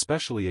 and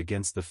especially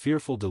against the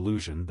fearful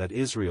delusion that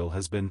Israel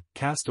has been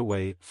cast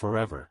away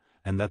forever,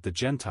 and that the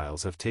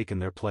Gentiles have taken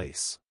their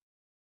place.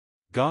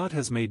 God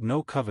has made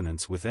no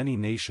covenants with any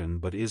nation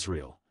but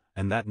Israel,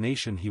 and that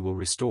nation He will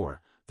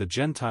restore, the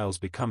Gentiles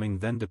becoming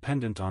then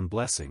dependent on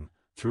blessing,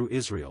 through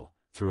Israel,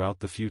 throughout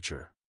the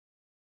future.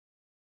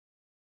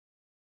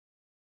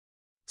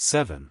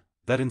 7.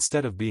 That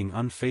instead of being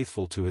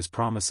unfaithful to His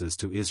promises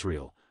to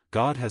Israel,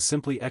 God has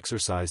simply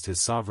exercised His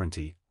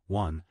sovereignty,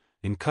 1.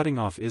 In cutting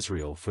off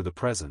Israel for the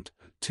present,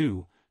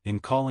 2. In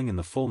calling in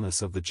the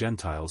fullness of the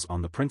Gentiles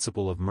on the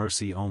principle of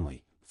mercy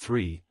only,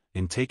 3.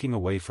 In taking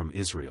away from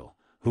Israel,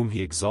 whom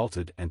He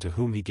exalted and to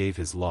whom He gave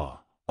His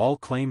law, all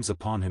claims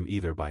upon Him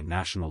either by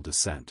national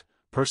descent,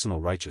 personal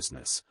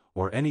righteousness,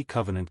 or any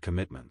covenant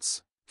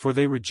commitments, for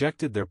they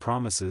rejected their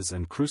promises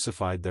and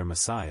crucified their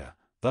Messiah,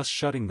 thus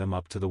shutting them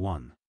up to the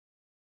one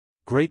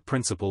great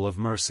principle of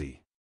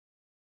mercy.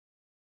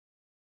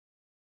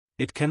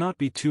 It cannot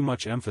be too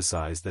much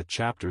emphasized that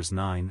chapters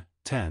 9,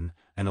 10,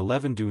 and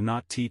 11 do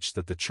not teach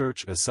that the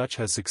Church as such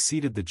has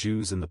succeeded the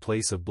Jews in the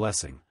place of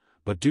blessing,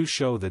 but do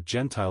show that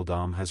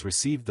Gentiledom has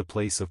received the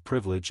place of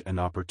privilege and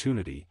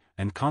opportunity,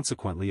 and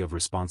consequently of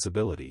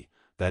responsibility,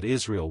 that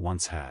Israel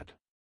once had.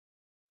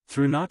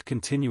 Through not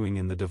continuing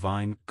in the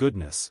divine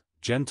goodness,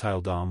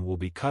 Gentiledom will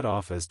be cut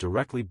off as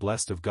directly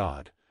blessed of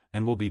God,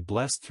 and will be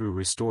blessed through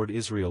restored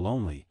Israel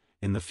only,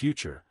 in the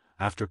future,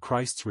 after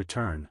Christ's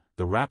return,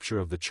 the rapture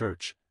of the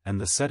Church,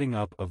 and the setting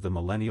up of the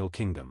millennial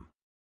kingdom.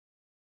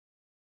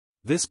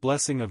 This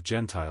blessing of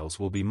Gentiles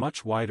will be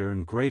much wider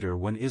and greater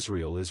when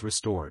Israel is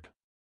restored.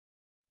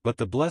 But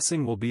the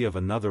blessing will be of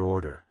another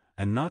order,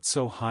 and not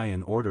so high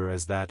an order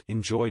as that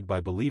enjoyed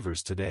by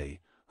believers today,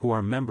 who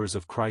are members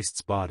of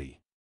Christ's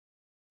body.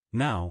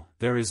 Now,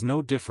 there is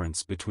no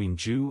difference between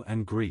Jew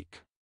and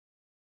Greek.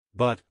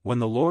 But, when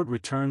the Lord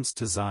returns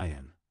to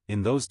Zion,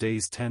 in those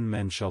days 10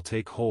 men shall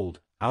take hold,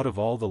 out of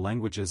all the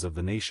languages of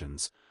the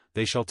nations,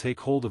 they shall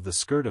take hold of the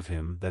skirt of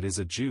him that is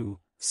a Jew,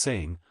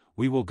 saying,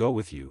 We will go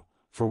with you,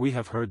 for we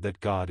have heard that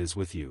God is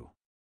with you.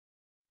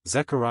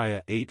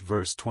 Zechariah 8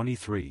 verse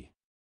 23.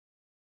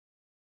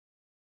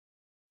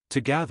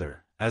 To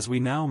gather, as we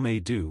now may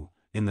do,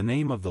 in the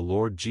name of the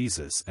Lord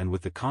Jesus and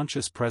with the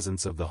conscious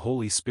presence of the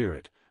Holy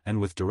Spirit,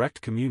 and with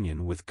direct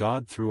communion with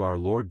God through our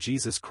Lord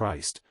Jesus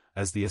Christ,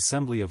 as the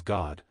assembly of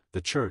God,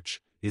 the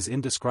Church, is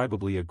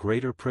indescribably a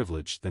greater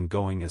privilege than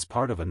going as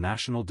part of a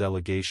national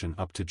delegation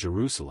up to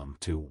Jerusalem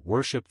to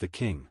worship the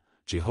King,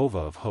 Jehovah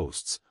of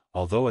hosts,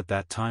 although at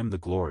that time the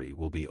glory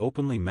will be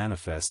openly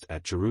manifest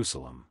at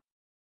Jerusalem.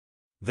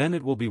 Then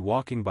it will be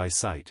walking by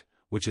sight,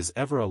 which is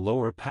ever a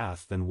lower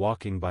path than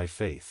walking by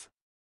faith.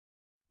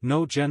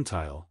 No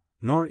Gentile,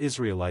 nor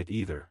Israelite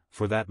either,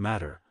 for that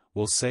matter,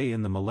 will say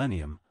in the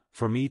millennium,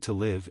 "For me to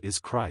live is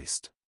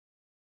Christ."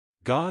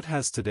 God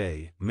has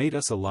today made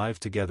us alive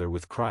together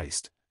with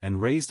Christ,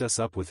 and raised us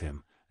up with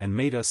him, and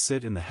made us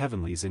sit in the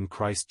heavenlies in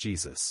Christ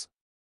Jesus.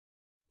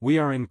 We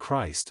are in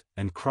Christ,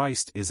 and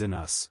Christ is in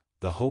us,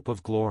 the hope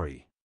of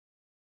glory.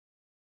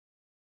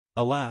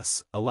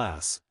 Alas,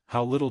 alas,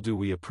 how little do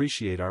we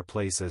appreciate our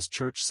place as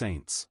church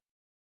saints.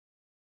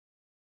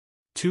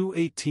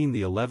 2:18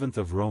 The 11th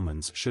of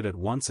Romans should at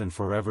once and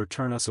forever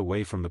turn us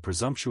away from the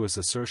presumptuous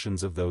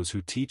assertions of those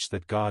who teach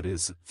that God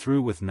is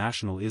through with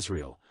national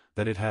Israel,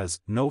 that it has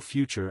no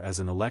future as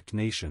an elect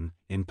nation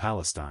in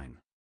Palestine.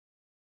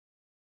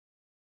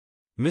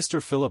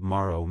 Mr. Philip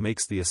Morrow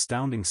makes the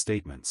astounding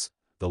statements: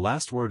 the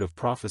last word of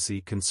prophecy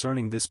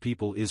concerning this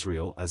people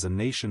Israel as a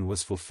nation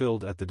was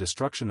fulfilled at the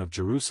destruction of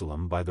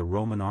Jerusalem by the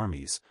Roman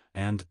armies,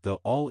 and the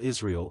all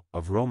Israel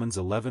of Romans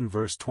 11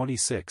 verse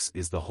 26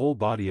 is the whole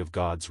body of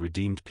God's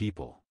redeemed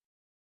people.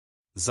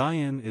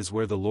 Zion is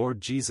where the Lord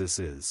Jesus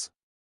is.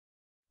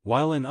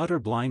 While in utter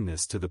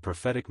blindness to the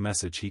prophetic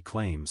message he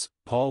claims,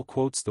 Paul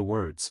quotes the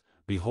words,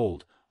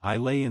 "Behold, I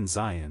lay in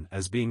Zion,"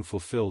 as being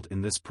fulfilled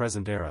in this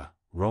present era,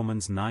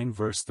 Romans 9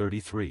 verse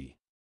 33.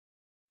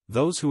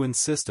 Those who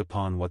insist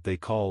upon what they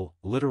call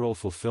literal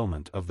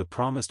fulfillment of the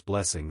promised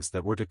blessings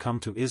that were to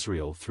come to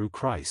Israel through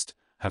Christ,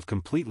 have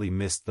completely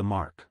missed the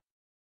mark.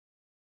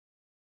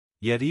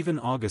 Yet even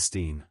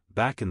Augustine,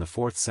 back in the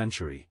 4th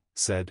century,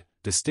 said,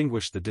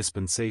 "Distinguish the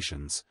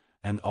dispensations,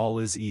 and all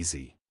is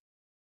easy."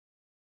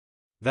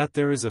 That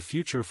there is a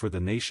future for the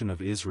nation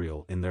of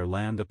Israel in their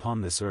land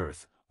upon this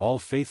earth, all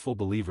faithful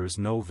believers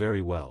know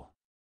very well.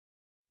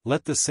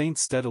 Let the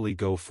saints steadily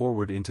go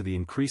forward into the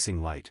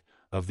increasing light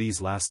of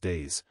these last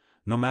days,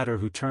 no matter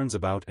who turns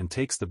about and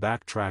takes the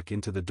back track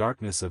into the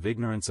darkness of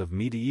ignorance of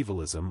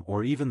medievalism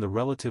or even the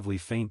relatively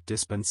faint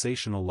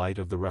dispensational light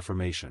of the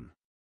Reformation.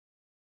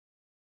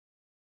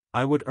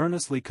 I would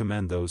earnestly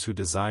commend those who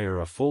desire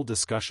a full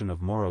discussion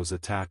of Morrow's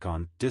attack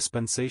on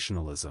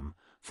dispensationalism,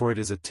 for it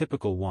is a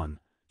typical one,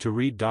 to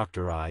read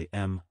Dr. I.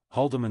 M.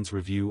 Haldeman's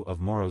review of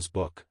Morrow's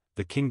book,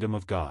 The Kingdom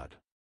of God.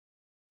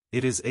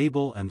 It is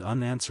able and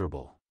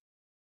unanswerable.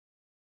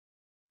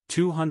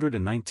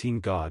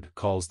 219 God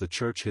calls the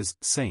church his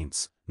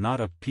saints,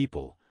 not a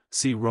people,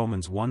 see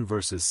Romans 1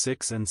 verses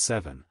 6 and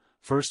 7,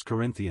 1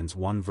 Corinthians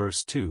 1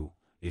 verse 2,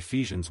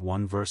 Ephesians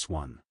 1 verse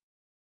 1.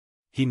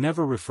 He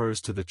never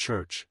refers to the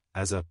church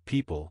as a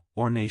people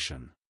or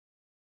nation.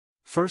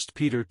 1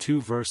 Peter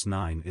 2 verse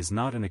 9 is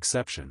not an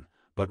exception,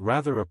 but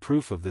rather a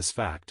proof of this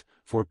fact,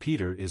 for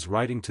Peter is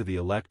writing to the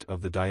elect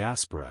of the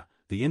diaspora,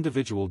 the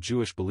individual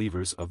Jewish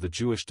believers of the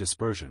Jewish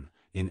dispersion,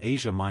 in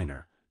Asia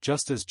Minor,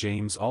 just as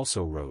James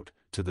also wrote,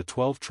 to the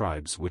 12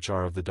 tribes which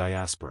are of the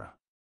diaspora.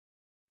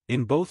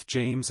 In both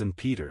James and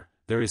Peter,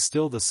 there is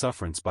still the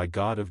sufferance by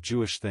God of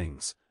Jewish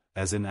things,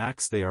 as in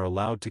Acts they are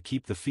allowed to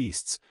keep the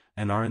feasts,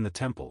 and are in the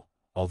temple,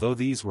 although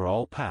these were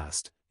all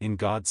past, in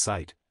God's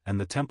sight, and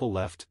the temple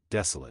left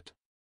desolate.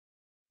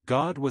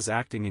 God was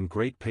acting in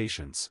great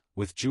patience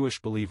with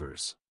Jewish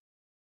believers.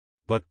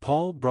 But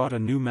Paul brought a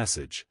new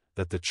message,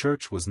 that the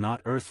church was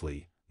not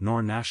earthly,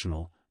 nor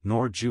national,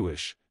 nor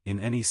Jewish, in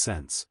any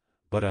sense,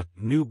 but a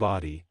new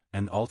body,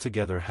 and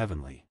altogether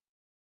heavenly.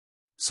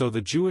 So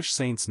the Jewish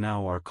saints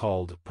now are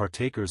called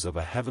partakers of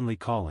a heavenly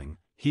calling,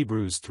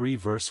 Hebrews 3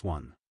 verse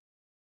 1.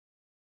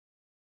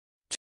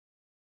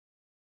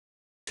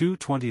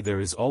 2:20 There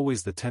is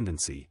always the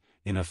tendency,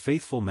 in a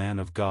faithful man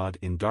of God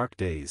in dark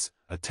days,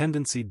 a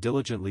tendency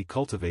diligently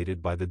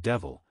cultivated by the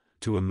devil,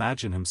 to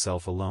imagine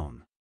himself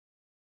alone.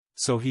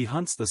 So he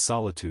hunts the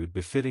solitude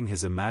befitting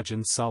his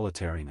imagined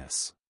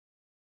solitariness.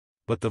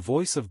 But the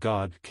voice of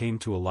God came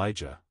to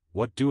Elijah,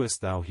 "What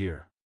doest thou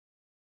here?"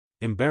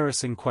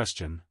 Embarrassing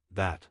question,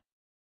 that.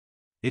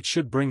 It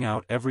should bring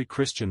out every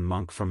Christian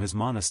monk from his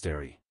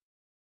monastery.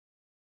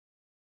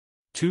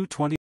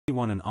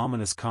 2:21 An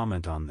ominous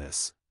comment on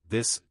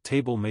this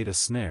table made a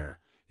snare,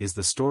 is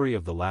the story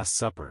of the Last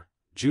Supper.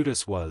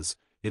 Judas was,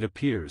 it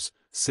appears,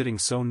 sitting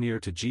so near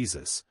to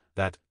Jesus,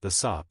 that the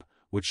sop,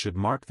 which should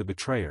mark the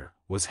betrayer,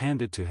 was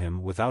handed to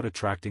him without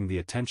attracting the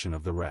attention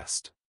of the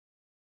rest.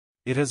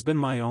 It has been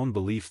my own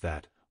belief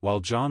that, while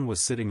John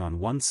was sitting on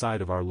one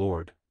side of our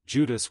Lord,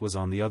 Judas was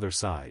on the other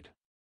side.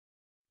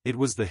 It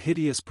was the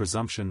hideous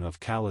presumption of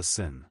callous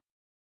sin.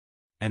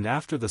 And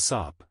after the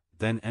sop,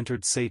 then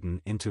entered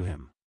Satan into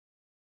him.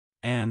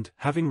 And,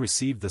 having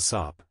received the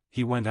sop,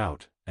 he went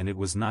out, and it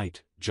was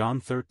night, John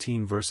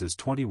 13 verses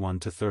 21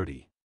 to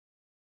 30.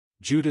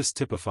 Judas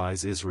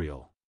typifies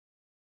Israel.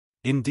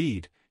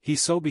 Indeed, he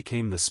so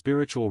became the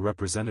spiritual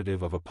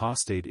representative of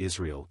apostate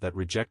Israel that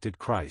rejected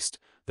Christ,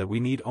 that we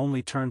need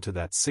only turn to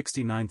that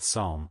 69th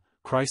Psalm,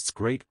 Christ's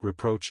great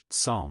reproach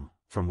psalm,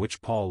 from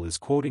which Paul is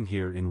quoting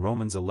here in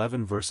Romans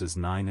 11 verses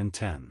 9 and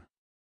 10.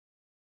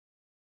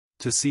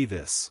 To see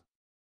this,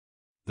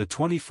 the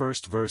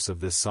 21st verse of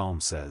this psalm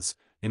says,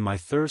 "In my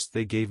thirst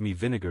they gave me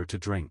vinegar to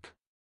drink."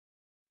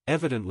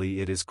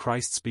 Evidently it is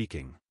Christ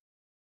speaking.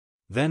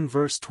 Then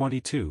verse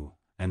 22,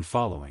 and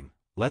following,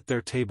 "Let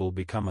their table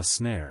become a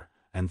snare,"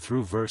 and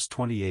through verse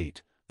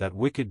 28, that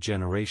wicked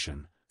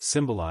generation,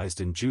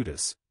 symbolized in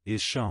Judas,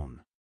 is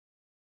shown.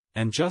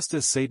 And just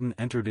as Satan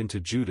entered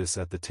into Judas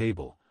at the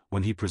table,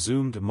 when he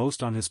presumed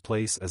most on his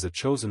place as a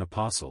chosen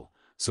apostle,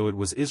 so it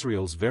was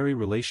Israel's very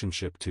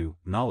relationship to,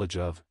 knowledge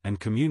of, and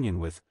communion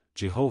with,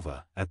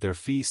 Jehovah, at their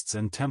feasts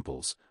and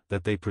temples,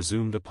 that they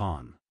presumed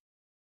upon.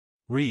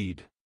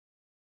 Read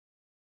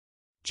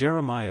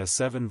Jeremiah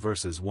 7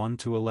 verses 1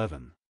 to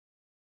 11.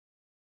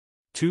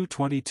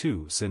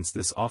 2:22. Since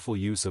this awful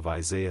use of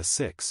Isaiah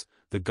 6,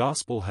 the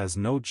gospel has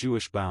no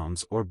Jewish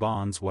bounds or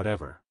bonds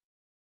whatever.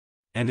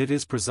 And it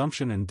is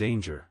presumption and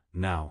danger,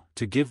 now,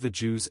 to give the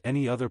Jews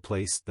any other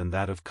place than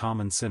that of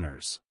common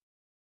sinners.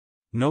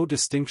 No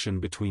distinction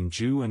between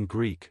Jew and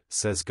Greek,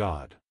 says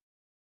God.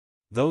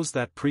 Those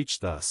that preach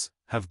thus,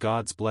 have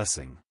God's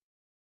blessing.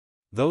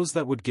 Those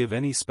that would give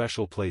any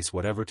special place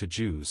whatever to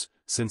Jews,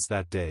 since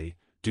that day,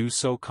 do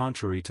so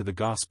contrary to the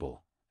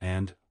gospel,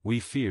 and, we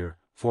fear,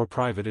 for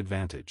private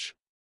advantage.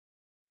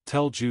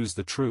 Tell Jews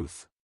the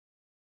truth.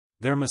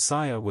 Their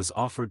Messiah was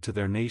offered to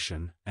their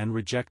nation, and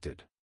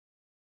rejected.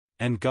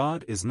 And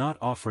God is not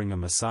offering a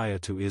Messiah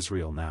to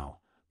Israel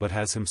now, but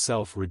has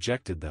himself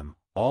rejected them,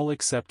 all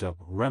except a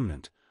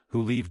remnant,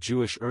 who leave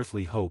Jewish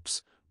earthly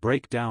hopes,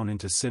 break down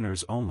into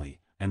sinners only,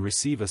 and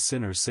receive a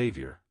sinner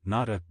Savior,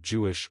 not a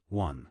Jewish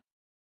one.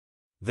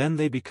 Then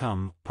they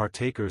become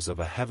partakers of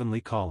a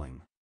heavenly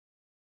calling.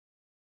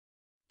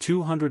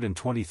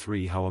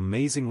 223. How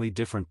amazingly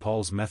different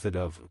Paul's method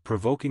of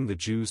provoking the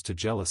Jews to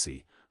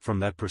jealousy, from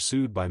that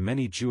pursued by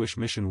many Jewish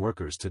mission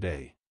workers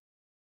today.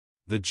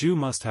 The Jew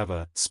must have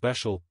a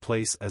special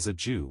place as a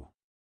Jew.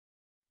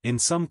 In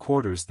some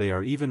quarters they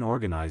are even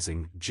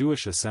organizing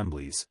Jewish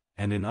assemblies,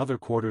 and in other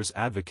quarters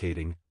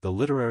advocating the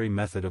literary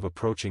method of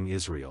approaching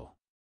Israel.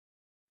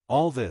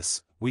 All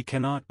this, we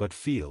cannot but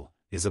feel,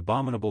 is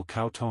abominable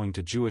kowtowing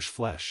to Jewish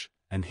flesh,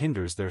 and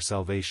hinders their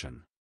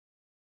salvation.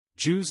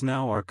 Jews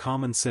now are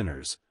common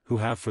sinners, who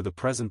have for the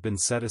present been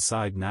set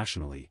aside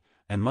nationally,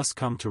 and must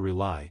come to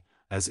rely,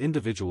 as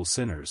individual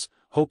sinners,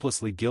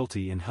 hopelessly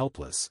guilty and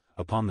helpless,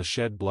 upon the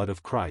shed blood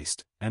of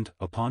Christ, and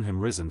upon him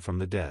risen from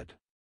the dead.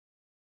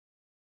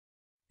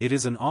 It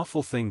is an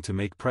awful thing to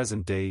make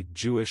present-day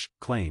Jewish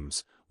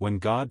claims, when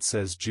God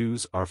says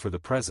Jews are for the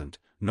present,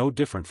 no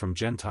different from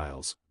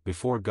Gentiles,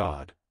 before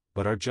God,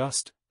 but are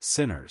just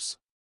sinners.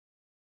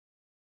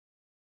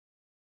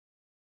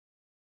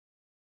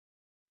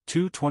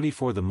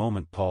 2:24. The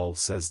moment Paul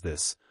says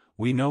this,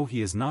 we know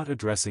he is not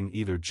addressing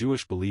either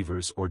Jewish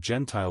believers or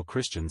Gentile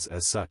Christians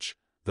as such,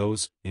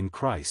 those, in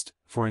Christ,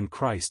 for in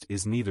Christ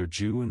is neither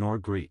Jew nor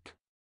Greek.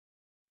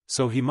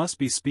 So he must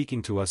be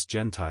speaking to us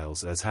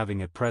Gentiles as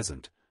having at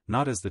present,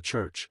 not as the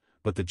church,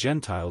 but the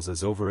Gentiles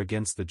as over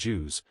against the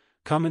Jews,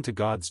 come into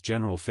God's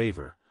general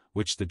favor,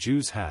 which the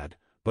Jews had,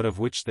 but of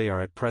which they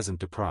are at present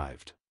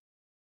deprived.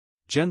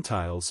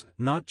 Gentiles,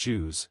 not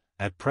Jews,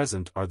 at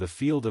present are the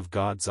field of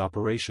God's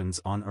operations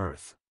on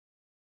earth.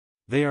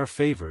 They are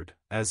favored,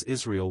 as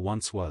Israel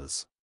once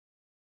was.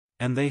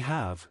 And they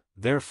have,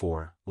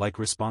 therefore, like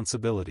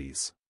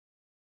responsibilities.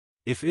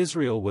 If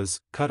Israel was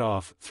cut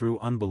off through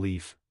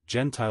unbelief,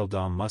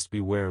 Gentiledom must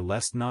beware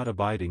lest not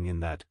abiding in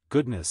that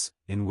goodness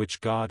in which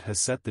God has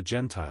set the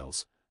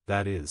Gentiles,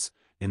 that is,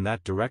 in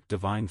that direct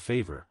divine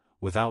favor,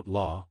 without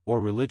law or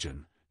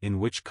religion, in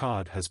which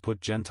God has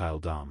put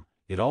Gentiledom,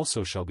 it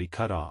also shall be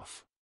cut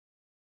off.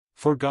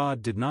 For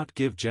God did not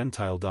give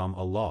Gentiledom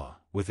a law,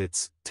 with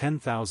its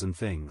 10,000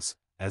 things,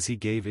 as he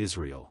gave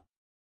Israel.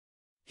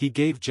 He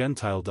gave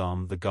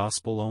Gentiledom the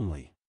gospel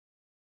only.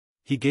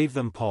 He gave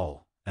them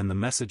Paul, and the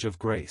message of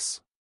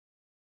grace.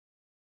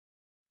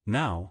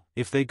 Now,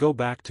 if they go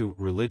back to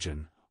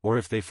religion, or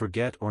if they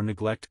forget or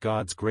neglect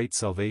God's great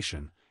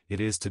salvation, it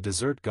is to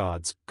desert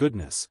God's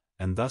goodness,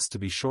 and thus to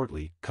be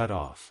shortly cut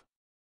off.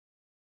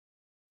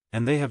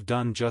 And they have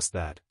done just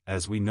that,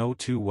 as we know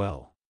too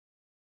well.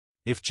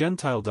 If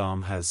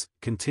Gentiledom has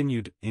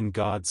continued in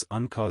God's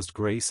uncaused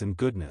grace and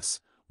goodness,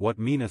 what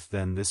meaneth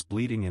then this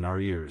bleating in our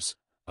ears,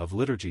 of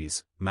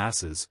liturgies,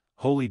 masses,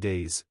 holy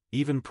days,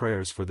 even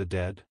prayers for the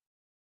dead?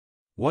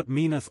 What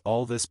meaneth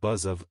all this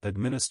buzz of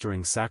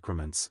administering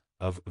sacraments,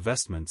 of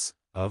vestments,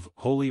 of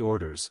holy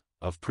orders,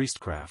 of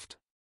priestcraft?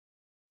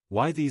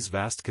 Why these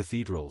vast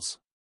cathedrals?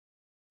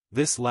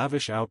 This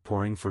lavish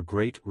outpouring for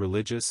great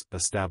religious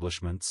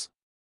establishments?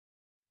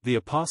 The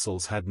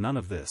apostles had none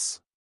of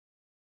this.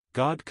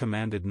 God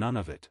commanded none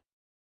of it.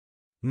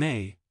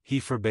 Nay, he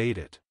forbade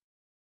it.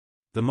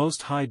 The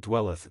Most High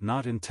dwelleth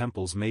not in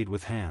temples made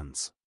with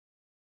hands.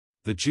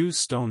 The Jews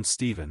stoned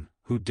Stephen,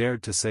 who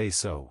dared to say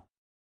so.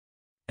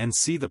 And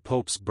see the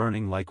popes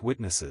burning like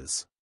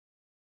witnesses.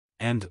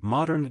 And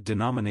modern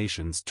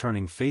denominations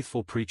turning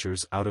faithful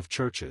preachers out of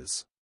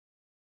churches.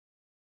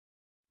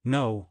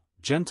 No,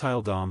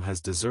 Gentiledom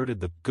has deserted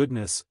the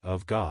goodness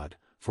of God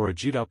for a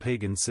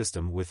Judeo-pagan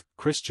system with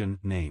Christian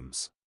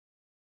names.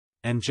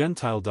 And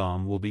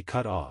Gentiledom will be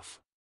cut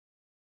off.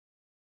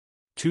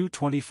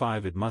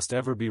 2:25 It must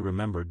ever be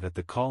remembered that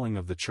the calling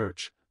of the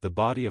Church, the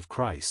body of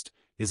Christ,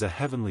 is a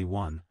heavenly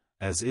one,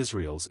 as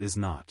Israel's is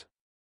not.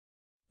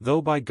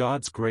 Though by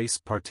God's grace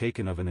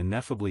partaken of an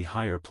ineffably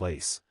higher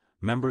place,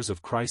 members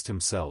of Christ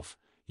himself,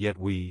 yet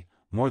we,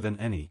 more than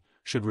any,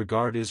 should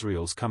regard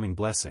Israel's coming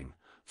blessing,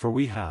 for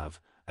we have,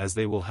 as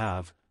they will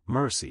have,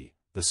 mercy,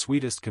 the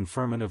sweetest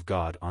conferment of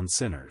God on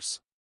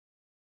sinners.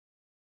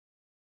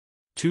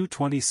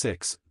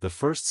 2:26 The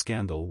first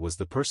scandal was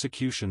the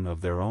persecution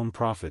of their own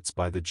prophets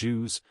by the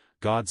Jews,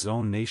 God's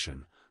own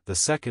nation. The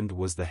second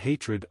was the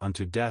hatred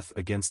unto death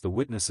against the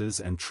witnesses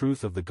and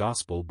truth of the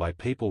gospel by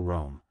papal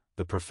Rome,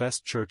 the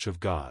professed Church of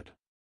God.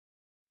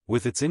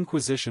 With its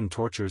inquisition,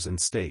 tortures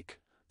and stake.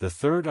 The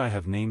third I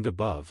have named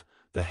above,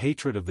 the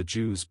hatred of the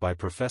Jews by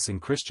professing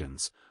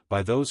Christians,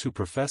 by those who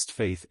professed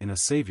faith in a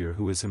Savior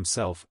who is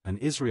himself an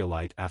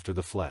Israelite after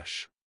the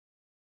flesh.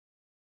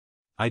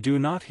 I do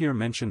not here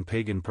mention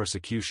pagan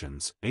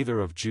persecutions, either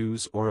of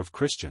Jews or of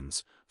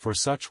Christians, for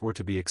such were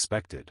to be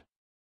expected.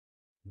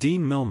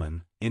 Dean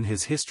Millman, in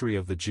his History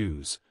of the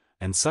Jews,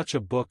 and such a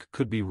book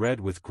could be read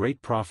with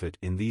great profit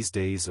in these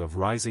days of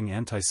rising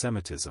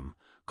antisemitism,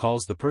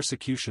 calls the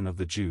persecution of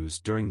the Jews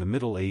during the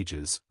Middle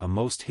Ages a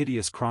most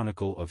hideous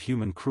chronicle of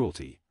human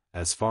cruelty,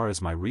 as far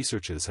as my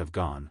researches have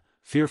gone,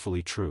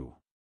 fearfully true.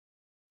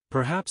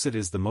 Perhaps it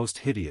is the most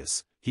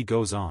hideous, he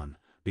goes on,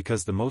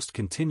 because the most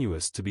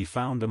continuous to be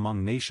found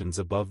among nations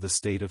above the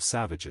state of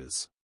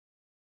savages.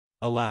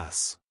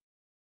 Alas!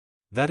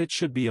 That it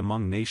should be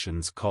among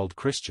nations called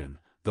Christian,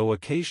 though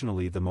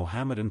occasionally the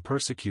Mohammedan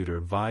persecutor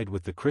vied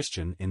with the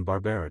Christian in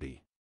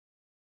barbarity.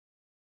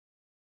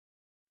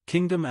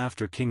 Kingdom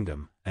after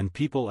kingdom, and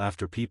people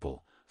after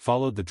people,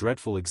 followed the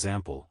dreadful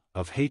example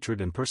of hatred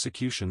and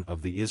persecution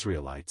of the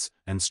Israelites,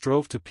 and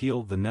strove to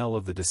peal the knell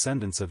of the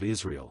descendants of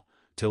Israel,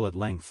 till at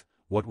length,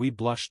 what we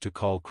blush to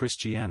call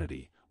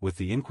Christianity, with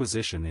the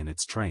Inquisition in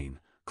its train,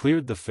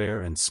 cleared the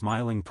fair and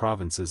smiling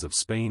provinces of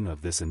Spain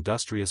of this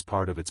industrious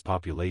part of its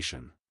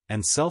population,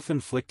 and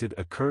self-inflicted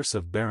a curse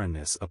of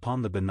barrenness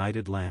upon the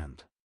benighted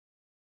land.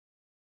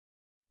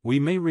 We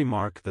may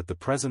remark that the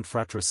present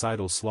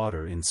fratricidal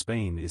slaughter in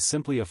Spain is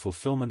simply a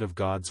fulfillment of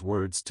God's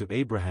words to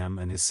Abraham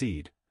and his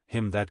seed,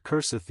 "Him that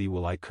curseth thee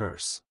will I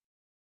curse."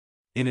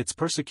 In its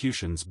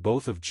persecutions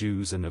both of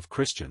Jews and of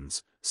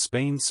Christians,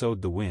 Spain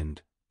sowed the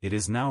wind, it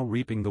is now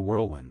reaping the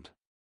whirlwind.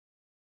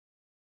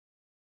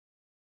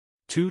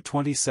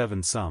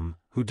 2:27 Some,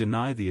 who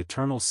deny the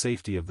eternal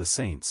safety of the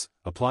saints,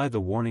 apply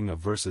the warning of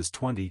verses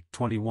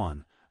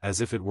 20-21, as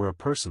if it were a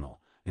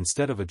personal,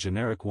 instead of a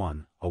generic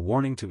one, a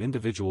warning to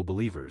individual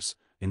believers,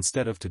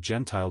 instead of to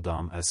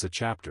Gentiledom as such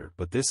chapter.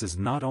 But this is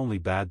not only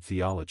bad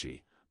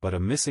theology, but a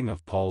missing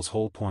of Paul's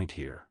whole point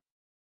here.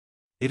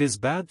 It is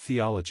bad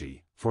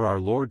theology, for our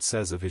Lord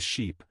says of his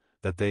sheep,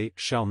 that they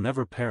shall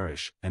never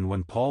perish, and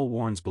when Paul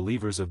warns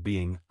believers of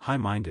being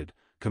high-minded,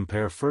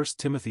 compare 1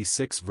 Timothy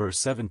 6 verse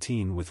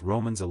 17 with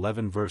Romans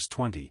 11 verse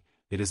 20,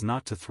 it is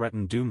not to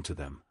threaten doom to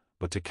them,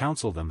 but to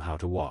counsel them how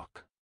to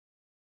walk.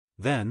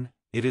 Then,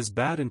 it is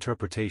bad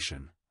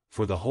interpretation,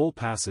 for the whole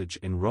passage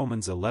in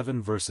Romans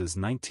 11 verses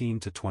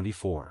 19 to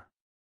 24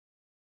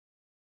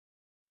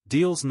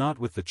 deals not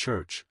with the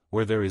church,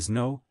 where there is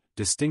no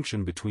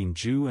distinction between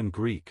Jew and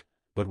Greek,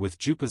 but with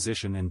Jew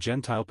position and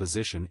Gentile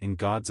position in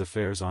God's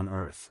affairs on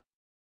earth.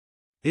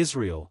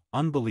 Israel,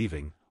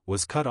 unbelieving,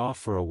 was cut off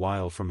for a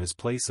while from his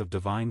place of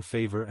divine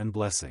favor and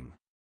blessing.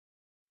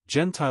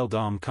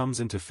 Gentiledom comes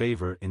into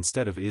favor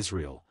instead of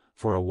Israel,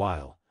 for a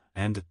while,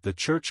 and the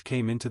church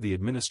came into the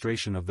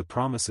administration of the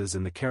promises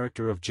in the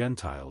character of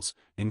Gentiles,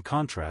 in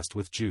contrast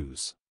with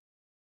Jews.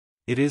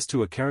 It is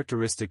to a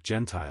characteristic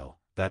Gentile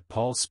that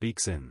Paul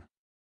speaks in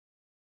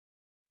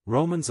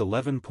Romans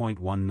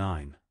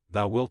 11.19,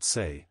 "Thou wilt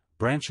say,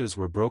 branches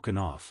were broken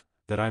off,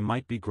 that I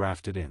might be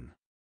grafted in."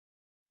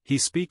 He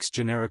speaks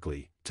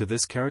generically to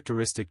this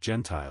characteristic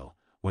Gentile,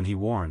 when he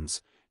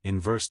warns, in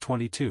verse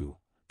 22,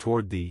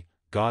 toward thee,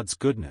 God's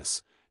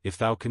goodness, if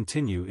thou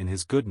continue in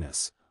his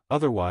goodness,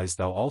 otherwise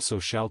thou also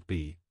shalt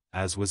be,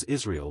 as was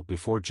Israel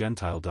before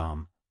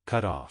Gentiledom,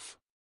 cut off.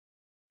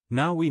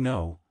 Now we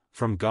know,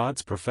 from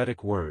God's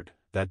prophetic word,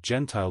 that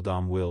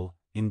Gentiledom will,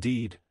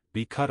 indeed,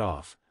 be cut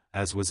off,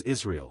 as was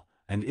Israel,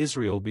 and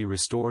Israel be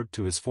restored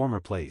to his former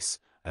place,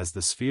 as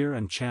the sphere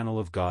and channel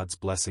of God's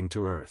blessing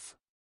to earth.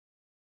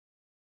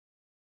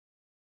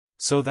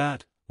 So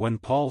that, when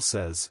Paul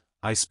says,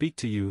 I speak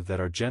to you that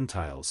are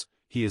Gentiles,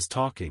 he is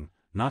talking,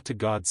 not to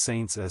God's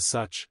saints as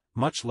such,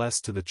 much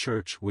less to the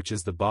church which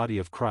is the body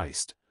of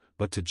Christ,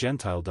 but to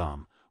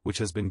Gentiledom, which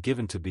has been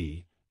given to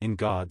be, in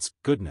God's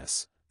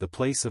goodness, the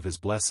place of his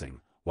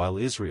blessing, while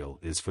Israel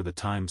is for the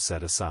time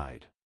set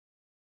aside.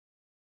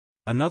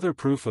 Another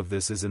proof of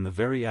this is in the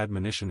very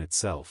admonition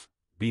itself,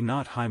 be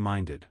not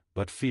high-minded,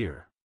 but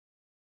fear.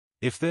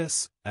 If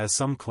this, as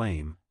some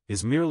claim,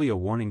 is merely a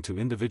warning to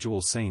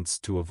individual saints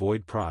to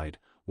avoid pride,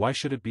 why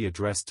should it be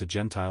addressed to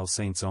Gentile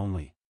saints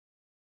only?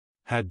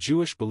 Had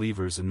Jewish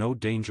believers no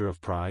danger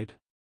of pride?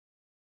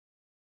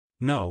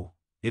 No,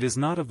 it is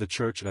not of the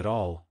church at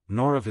all,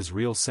 nor of his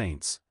real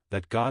saints,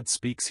 that God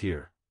speaks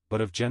here,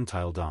 but of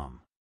Gentiledom.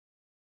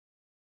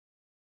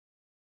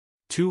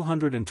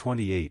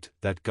 228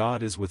 That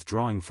God is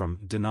withdrawing from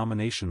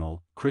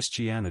denominational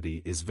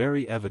Christianity is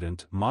very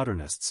evident.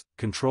 Modernists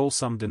control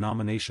some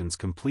denominations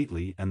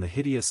completely, and the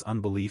hideous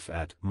unbelief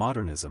at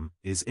modernism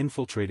is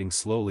infiltrating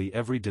slowly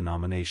every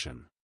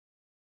denomination.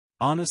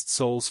 Honest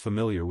souls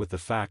familiar with the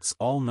facts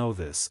all know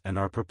this and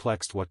are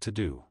perplexed what to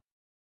do.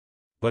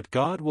 But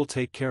God will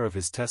take care of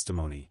his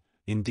testimony,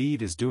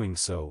 indeed is doing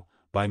so,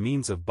 by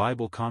means of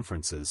Bible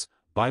conferences,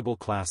 Bible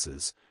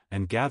classes,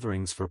 and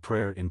gatherings for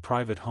prayer in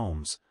private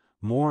homes,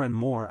 more and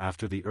more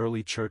after the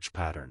early church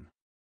pattern.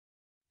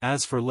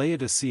 As for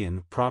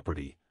Laodicean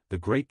property, the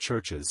great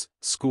churches,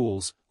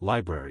 schools,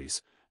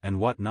 libraries,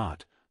 and what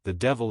not, the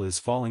devil is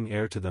falling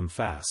heir to them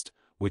fast,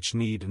 which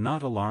need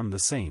not alarm the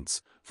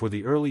saints, for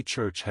the early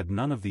church had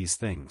none of these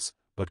things,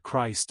 but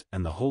Christ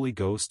and the Holy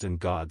Ghost and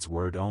God's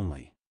Word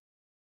only.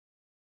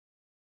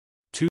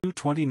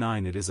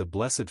 229 It is a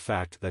blessed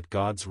fact that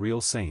God's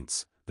real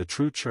saints, the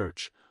true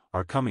church,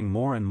 are coming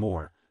more and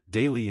more,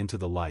 daily into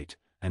the light,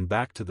 and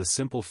back to the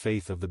simple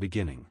faith of the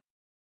beginning.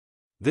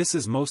 This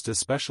is most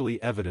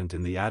especially evident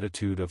in the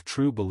attitude of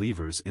true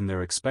believers in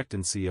their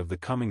expectancy of the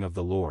coming of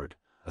the Lord,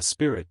 a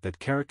spirit that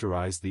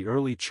characterized the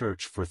early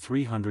church for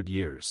 300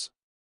 years.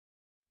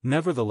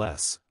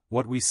 Nevertheless,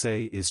 what we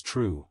say is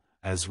true,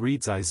 as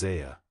reads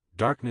Isaiah,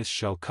 "Darkness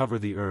shall cover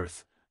the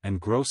earth,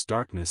 and gross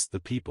darkness the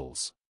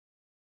peoples."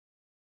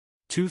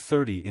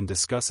 230 In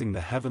discussing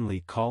the heavenly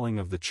calling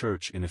of the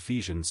church in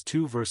Ephesians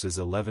 2 verses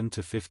 11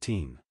 to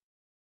 15.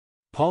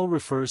 Paul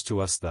refers to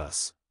us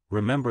thus,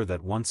 "Remember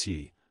that once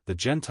ye, the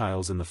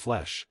Gentiles in the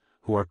flesh,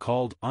 who are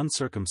called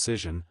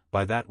uncircumcision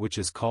by that which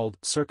is called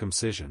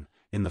circumcision,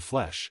 in the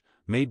flesh,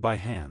 made by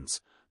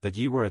hands, that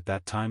ye were at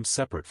that time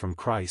separate from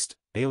Christ,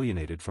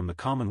 alienated from the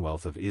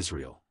commonwealth of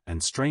Israel,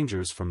 and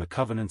strangers from the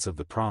covenants of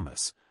the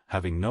promise,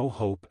 having no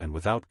hope and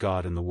without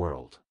God in the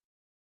world.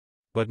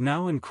 But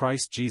now in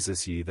Christ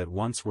Jesus ye that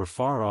once were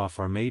far off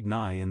are made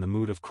nigh in the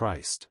mood of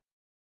Christ.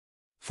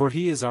 For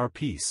he is our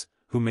peace,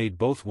 who made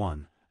both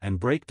one, and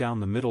brake down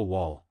the middle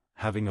wall,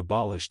 having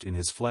abolished in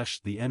his flesh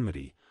the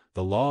enmity,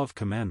 the law of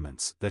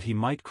commandments, that he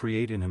might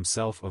create in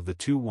himself of the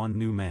two one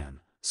new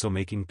man, so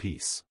making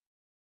peace."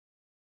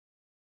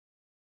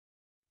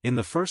 In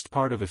the first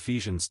part of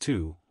Ephesians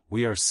 2,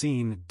 we are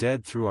seen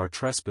dead through our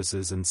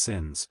trespasses and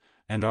sins,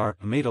 and are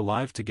made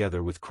alive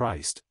together with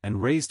Christ,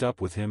 and raised up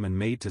with him and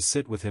made to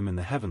sit with him in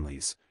the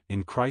heavenlies,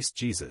 in Christ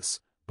Jesus.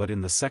 But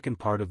in the second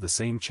part of the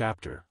same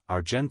chapter,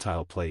 our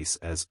Gentile place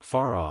as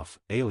far off,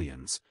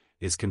 aliens,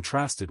 is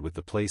contrasted with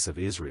the place of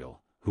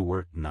Israel, who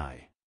were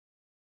nigh.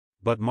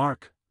 But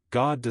mark,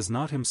 God does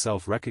not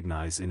himself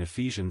recognize in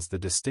Ephesians the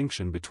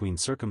distinction between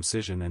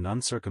circumcision and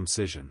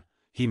uncircumcision.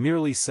 He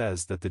merely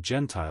says that the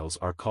Gentiles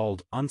are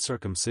called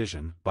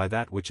uncircumcision by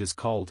that which is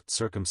called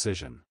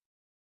circumcision.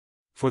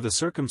 For the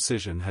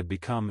circumcision had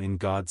become in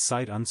God's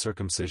sight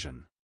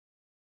uncircumcision.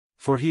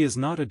 For he is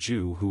not a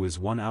Jew who is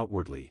one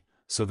outwardly,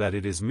 so that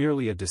it is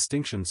merely a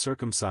distinction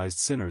circumcised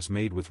sinners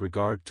made with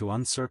regard to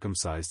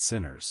uncircumcised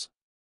sinners.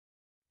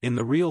 In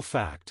the real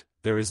fact,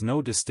 there is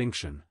no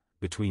distinction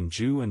between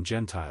Jew and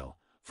Gentile,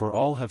 for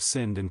all have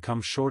sinned and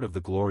come short of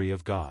the glory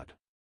of God.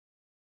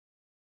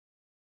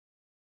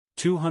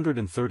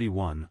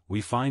 231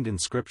 We find in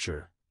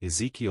Scripture,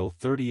 Ezekiel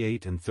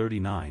 38 and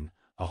 39,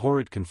 a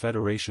horrid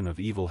confederation of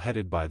evil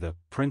headed by the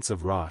prince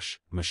of Rosh,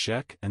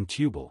 Meshech and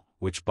Tubal,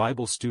 which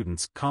Bible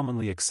students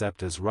commonly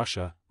accept as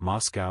Russia,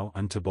 Moscow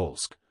and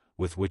Tobolsk,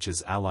 with which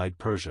is allied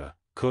Persia,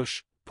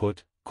 Cush,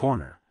 Put,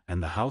 Corner,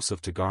 and the house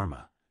of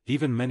Togarmah,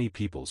 even many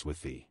peoples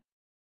with thee.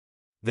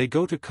 They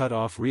go to cut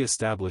off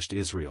re-established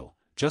Israel,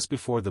 just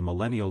before the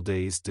millennial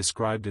days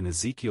described in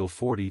Ezekiel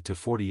 40 to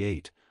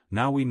 48.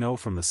 Now we know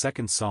from the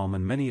second Psalm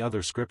and many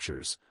other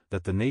scriptures,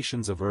 that the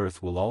nations of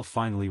earth will all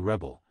finally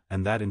rebel,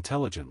 and that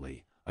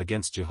intelligently,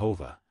 against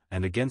Jehovah,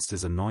 and against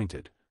his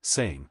anointed,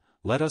 saying,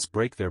 "Let us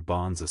break their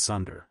bonds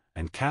asunder,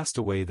 and cast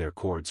away their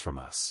cords from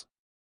us."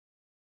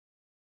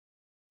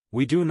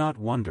 We do not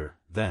wonder,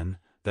 then,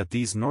 that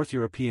these North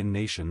European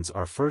nations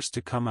are first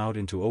to come out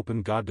into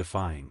open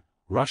God-defying,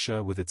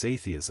 Russia with its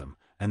atheism,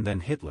 and then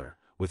Hitler,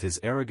 with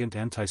his arrogant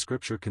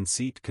anti-scripture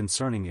conceit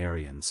concerning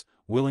Aryans,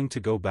 willing to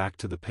go back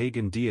to the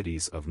pagan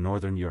deities of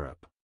Northern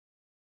Europe.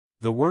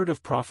 The word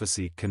of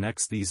prophecy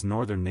connects these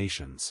northern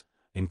nations,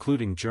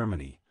 including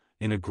Germany,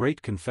 in a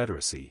great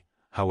confederacy,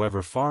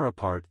 however far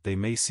apart they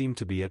may seem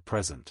to be at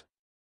present.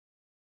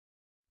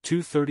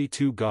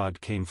 232 God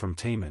came from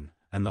Teman,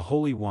 and the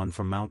Holy One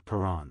from Mount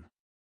Paran.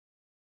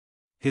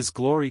 His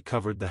glory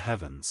covered the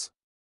heavens,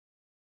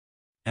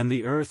 and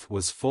the earth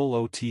was full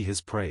of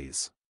his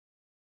praise.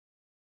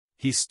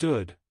 He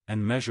stood,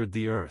 and measured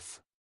the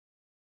earth.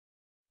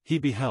 He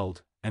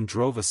beheld, and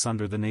drove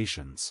asunder the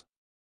nations.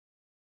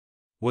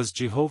 Was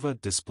Jehovah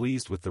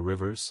displeased with the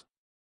rivers?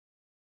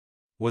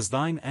 Was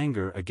thine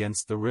anger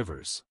against the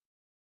rivers?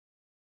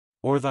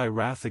 Or thy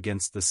wrath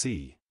against the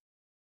sea?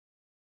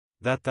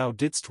 that thou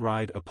didst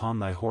ride upon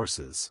thy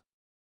horses,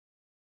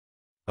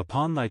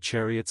 upon thy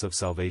chariots of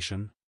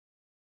salvation?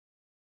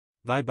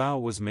 Thy bow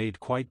was made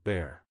quite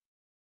bare.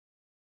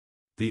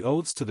 The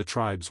oaths to the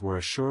tribes were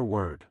a sure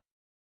word.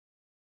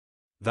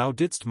 Thou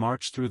didst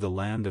march through the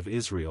land of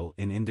Israel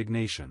in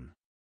indignation.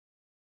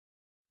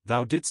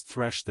 Thou didst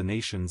thresh the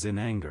nations in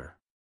anger.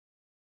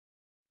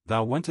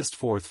 Thou wentest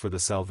forth for the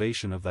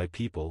salvation of thy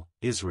people,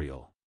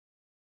 Israel.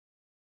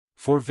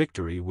 For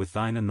victory with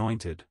thine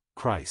anointed,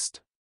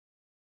 Christ.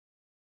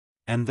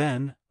 And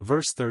then,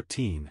 verse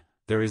 13,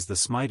 there is the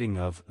smiting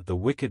of the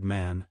wicked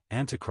man,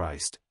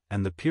 Antichrist,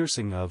 and the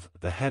piercing of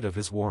the head of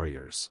his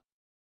warriors.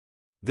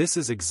 This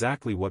is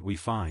exactly what we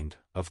find,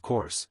 of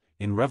course,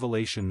 in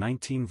Revelation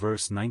 19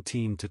 verse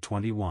 19 to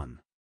 21.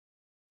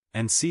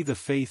 And see the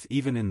faith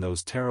even in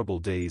those terrible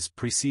days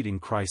preceding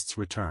Christ's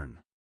return.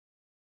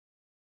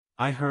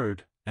 I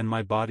heard, and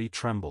my body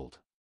trembled.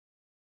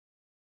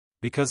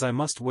 Because I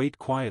must wait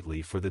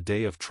quietly for the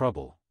day of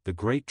trouble, the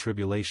great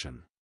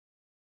tribulation.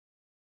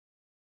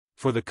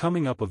 For the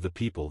coming up of the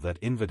people that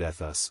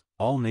invadeth us,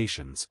 all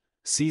nations,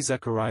 see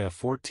Zechariah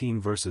 14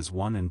 verses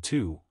 1 and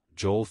 2,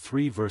 Joel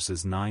 3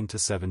 verses 9 to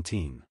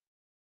 17.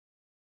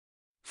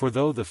 For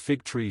though the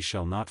fig tree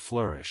shall not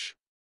flourish,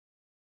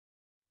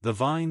 the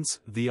vines,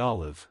 the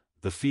olive,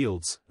 the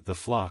fields, the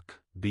flock,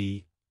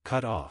 be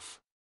cut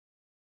off,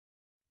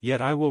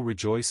 yet I will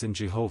rejoice in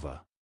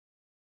Jehovah.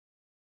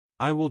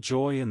 I will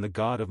joy in the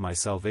God of my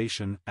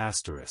salvation.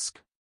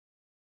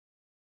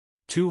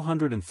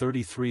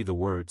 233 The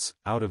words,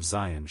 out of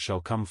Zion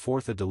shall come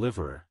forth a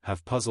deliverer,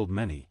 have puzzled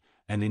many,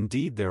 and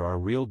indeed there are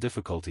real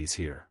difficulties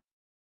here.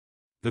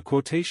 The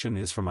quotation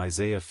is from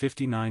Isaiah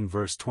 59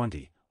 verse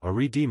 20, a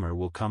Redeemer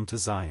will come to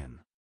Zion.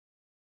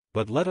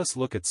 But let us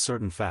look at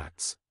certain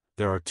facts.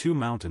 There are two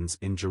mountains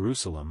in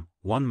Jerusalem,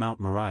 one Mount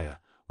Moriah,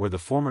 where the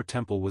former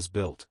temple was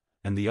built,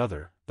 and the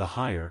other, the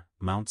higher,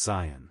 Mount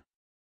Zion.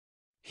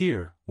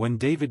 Here, when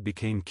David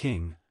became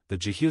king, the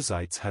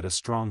Jebusites had a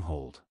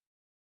stronghold.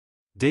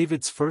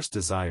 David's first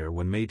desire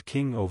when made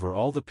king over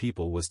all the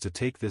people was to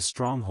take this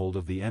stronghold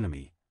of the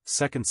enemy,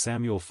 2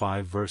 Samuel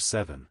 5 verse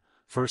 7,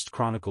 1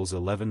 Chronicles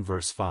 11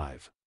 verse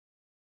 5.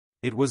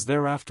 It was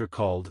thereafter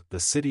called the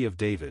City of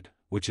David,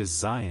 which is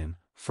Zion,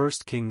 1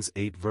 Kings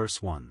 8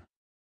 verse 1.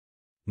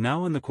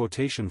 Now in the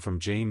quotation from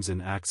James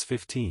in Acts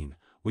 15,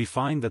 we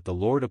find that the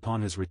Lord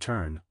upon his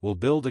return will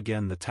build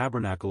again the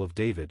tabernacle of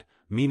David,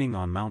 meaning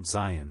on Mount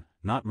Zion,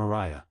 not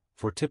Moriah,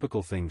 for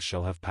typical things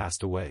shall have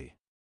passed away.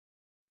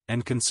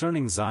 And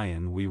concerning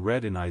Zion we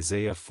read in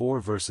Isaiah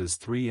 4 verses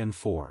 3 and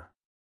 4.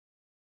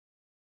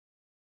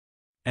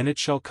 And it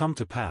shall come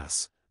to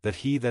pass, that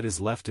he that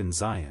is left in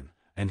Zion,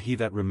 and he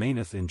that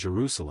remaineth in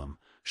Jerusalem,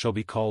 shall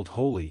be called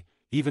holy,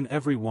 even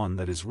every one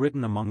that is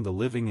written among the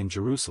living in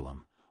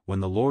Jerusalem, when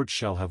the Lord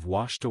shall have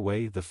washed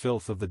away the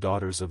filth of the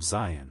daughters of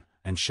Zion,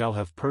 and shall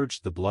have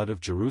purged the blood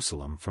of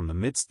Jerusalem from the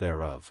midst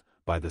thereof,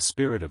 by the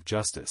spirit of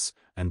justice,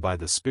 and by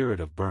the spirit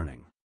of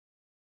burning.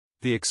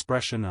 The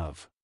expression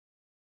of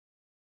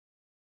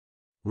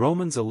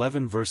Romans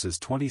 11 verses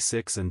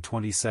 26 and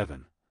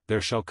 27, there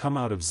shall come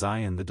out of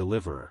Zion the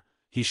deliverer,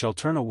 he shall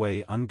turn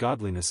away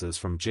ungodlinesses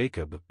from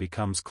Jacob,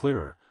 becomes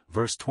clearer,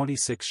 verse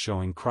 26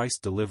 showing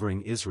Christ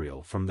delivering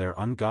Israel from their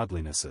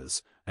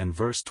ungodlinesses, and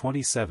verse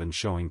 27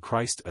 showing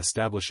Christ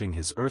establishing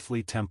his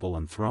earthly temple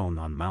and throne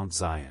on Mount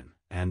Zion,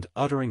 and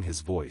uttering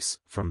his voice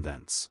from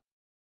thence.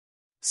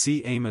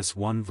 See Amos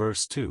 1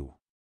 verse 2.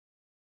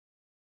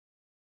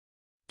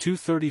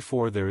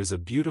 234 There is a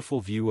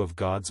beautiful view of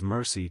God's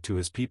mercy to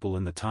his people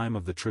in the time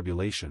of the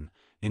tribulation,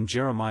 in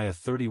Jeremiah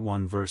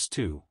 31 verse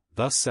 2,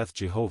 Thus saith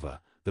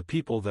Jehovah, the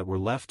people that were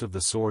left of the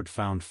sword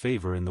found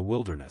favor in the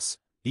wilderness,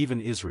 even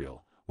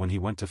Israel, when he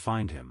went to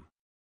find him.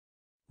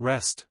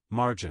 Rest,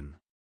 margin.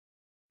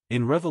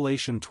 In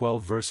Revelation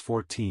 12 verse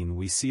 14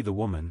 we see the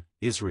woman,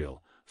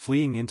 Israel,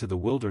 fleeing into the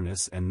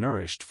wilderness and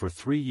nourished for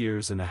 3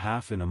 years and a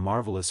half in a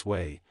marvelous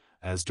way,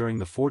 as during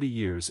the 40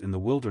 years in the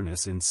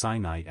wilderness in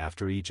Sinai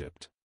after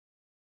Egypt.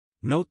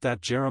 Note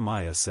that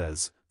Jeremiah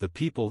says, the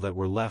people that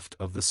were left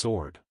of the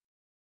sword.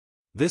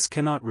 This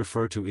cannot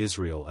refer to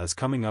Israel as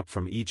coming up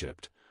from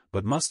Egypt,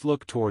 but must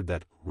look toward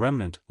that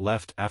remnant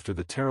left after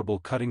the terrible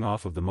cutting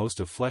off of the most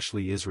of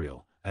fleshly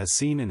Israel, as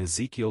seen in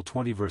Ezekiel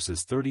 20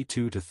 verses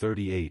 32 to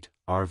 38,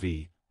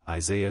 RV,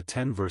 Isaiah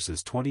 10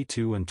 verses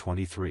 22 and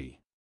 23.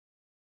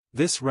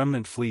 This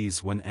remnant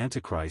flees when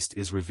Antichrist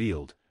is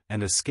revealed,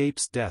 and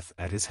escapes death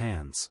at his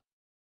hands.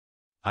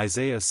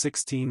 Isaiah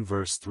 16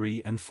 verse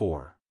 3 and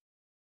 4.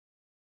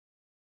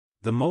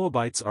 The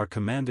Moabites are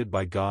commanded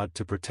by God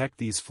to protect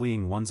these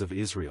fleeing ones of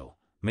Israel,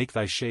 make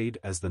thy shade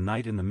as the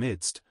night in the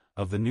midst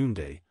of the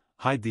noonday,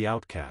 hide the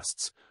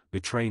outcasts,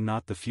 betray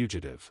not the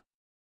fugitive.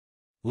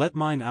 Let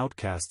mine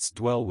outcasts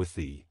dwell with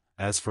thee,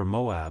 as for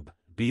Moab,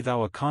 be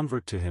thou a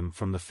convert to him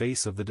from the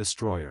face of the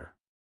destroyer.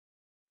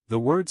 The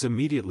words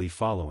immediately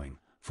following,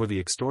 for the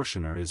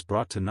extortioner is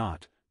brought to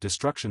naught,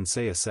 destruction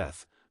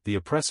saith, the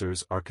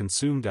oppressors are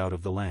consumed out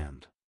of the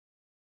land.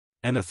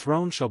 And a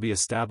throne shall be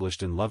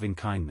established in loving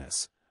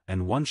kindness,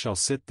 and one shall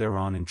sit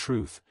thereon in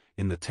truth,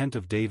 in the tent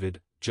of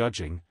David,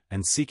 judging,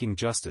 and seeking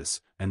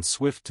justice, and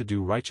swift to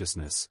do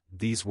righteousness,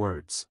 these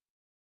words.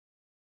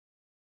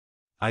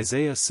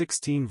 Isaiah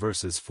 16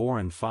 verses 4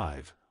 and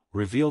 5,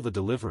 reveal the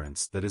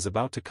deliverance that is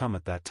about to come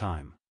at that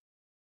time.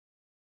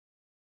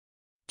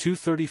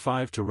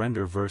 235 to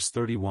render verse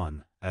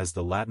 31, as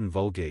the Latin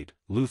Vulgate,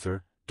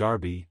 Luther,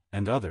 Darby,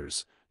 and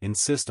others,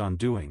 insist on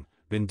doing,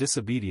 been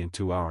disobedient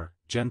to our,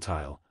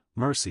 Gentile,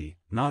 mercy,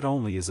 not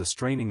only is a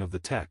straining of the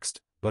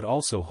text, but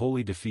also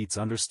wholly defeats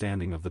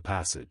understanding of the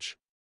passage.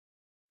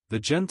 The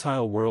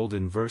Gentile world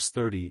in verse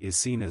 30 is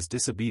seen as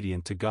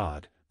disobedient to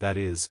God, that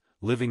is,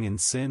 living in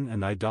sin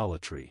and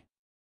idolatry.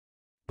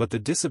 But the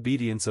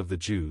disobedience of the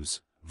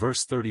Jews,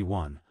 verse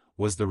 31,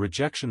 was the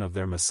rejection of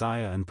their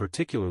Messiah and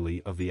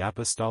particularly of the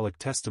apostolic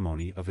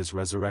testimony of his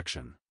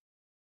resurrection.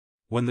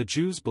 When the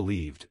Jews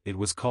believed, it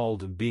was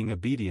called being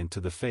obedient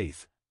to the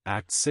faith,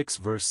 Acts 6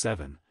 verse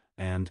 7,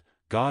 and,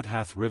 God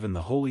hath riven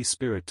the Holy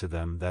Spirit to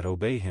them that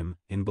obey him,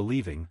 in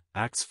believing,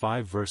 Acts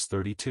 5 verse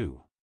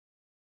 32.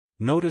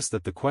 Notice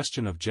that the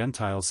question of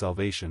Gentile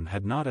salvation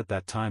had not at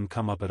that time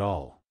come up at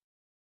all.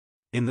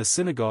 In the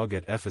synagogue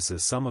at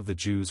Ephesus some of the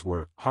Jews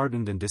were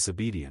hardened and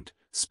disobedient,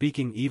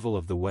 speaking evil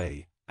of the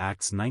way,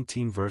 Acts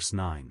 19 verse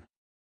 9.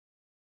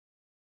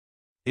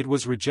 It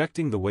was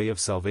rejecting the way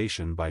of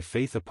salvation by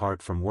faith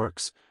apart from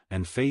works,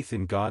 and faith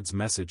in God's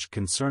message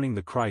concerning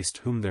the Christ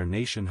whom their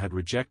nation had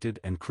rejected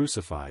and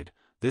crucified.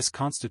 This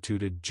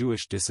constituted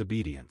Jewish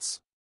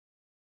disobedience.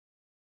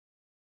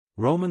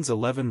 Romans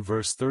 11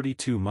 verse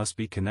 32 must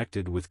be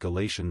connected with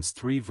Galatians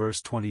 3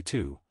 verse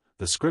 22,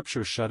 the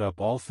Scripture shut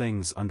up all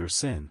things under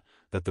sin,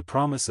 that the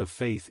promise of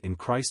faith in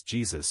Christ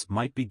Jesus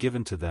might be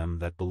given to them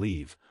that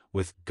believe,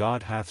 with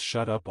God hath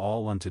shut up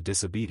all unto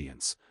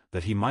disobedience,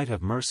 that he might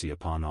have mercy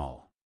upon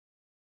all.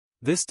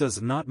 This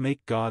does not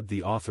make God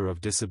the author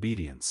of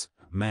disobedience.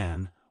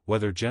 Man,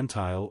 whether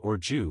Gentile or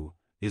Jew,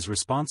 is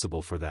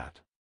responsible for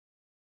that.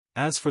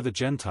 As for the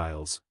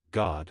Gentiles,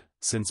 God,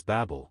 since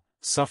Babel,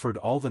 suffered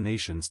all the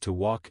nations to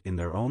walk in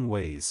their own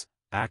ways,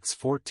 Acts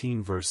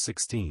 14 verse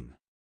 16.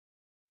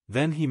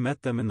 Then he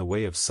met them in the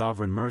way of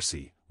sovereign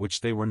mercy,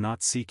 which they were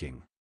not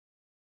seeking.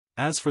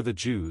 As for the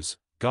Jews,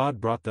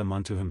 God brought them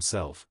unto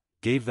himself,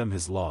 gave them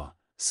his law,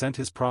 sent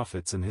his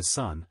prophets and his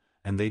Son,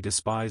 and they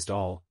despised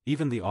all,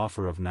 even the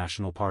offer of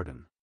national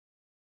pardon.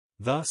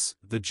 Thus,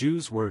 the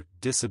Jews were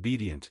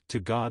disobedient to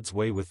God's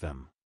way with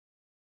them.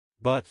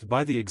 But,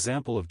 by the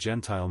example of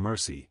Gentile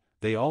mercy,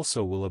 they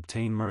also will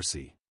obtain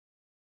mercy.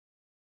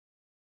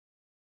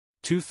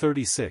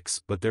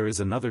 236 But there is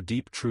another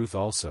deep truth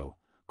also,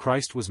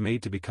 Christ was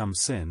made to become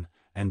sin,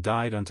 and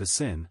died unto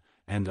sin,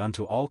 and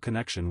unto all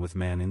connection with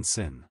man in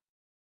sin.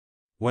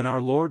 When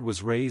our Lord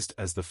was raised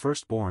as the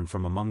firstborn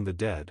from among the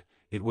dead,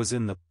 it was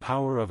in the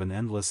power of an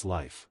endless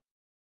life.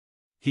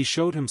 He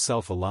showed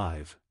himself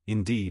alive,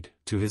 indeed,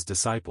 to his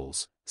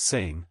disciples,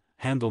 saying,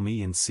 Handle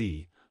me and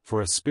see,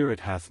 for a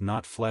spirit hath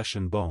not flesh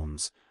and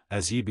bones,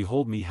 as ye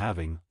behold me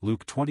having,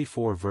 Luke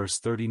 24 verse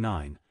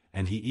 39,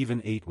 and he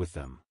even ate with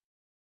them.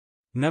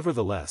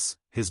 Nevertheless,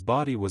 his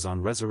body was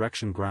on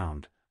resurrection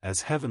ground,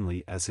 as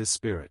heavenly as his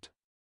spirit.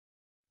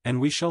 And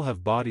we shall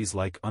have bodies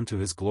like unto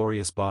his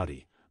glorious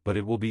body, but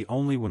it will be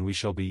only when we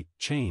shall be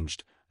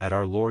changed, at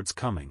our Lord's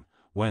coming,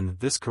 when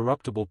this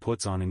corruptible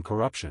puts on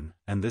incorruption,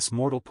 and this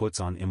mortal puts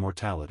on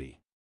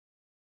immortality.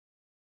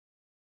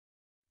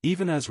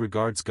 Even as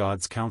regards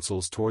God's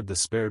counsels toward the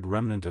spared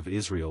remnant of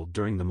Israel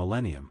during the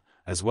millennium,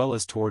 as well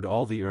as toward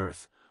all the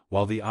earth,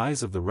 while the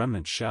eyes of the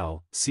remnant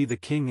shall see the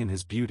King in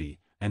his beauty,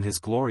 and his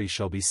glory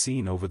shall be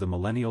seen over the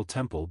millennial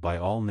temple by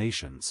all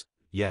nations,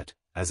 yet,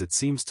 as it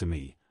seems to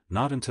me,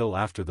 not until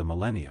after the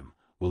millennium,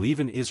 will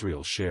even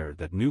Israel share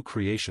that new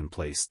creation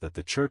place that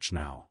the Church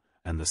now,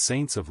 and the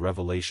saints of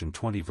Revelation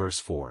 20 verse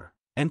 4,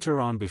 enter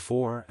on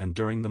before and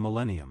during the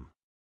millennium.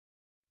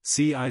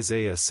 See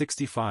Isaiah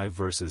 65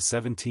 verses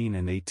 17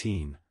 and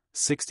 18,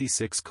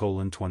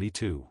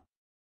 66:22.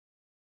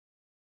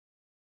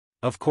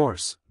 Of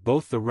course,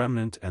 both the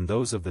remnant and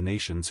those of the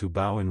nations who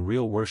bow in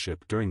real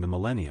worship during the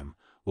millennium,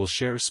 will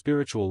share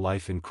spiritual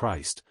life in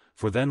Christ,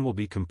 for then will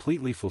be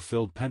completely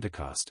fulfilled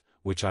Pentecost,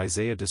 which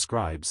Isaiah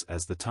describes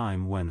as the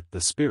time when the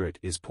Spirit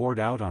is poured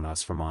out on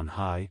us from on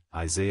high,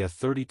 Isaiah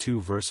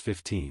 32 verse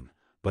 15,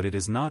 but it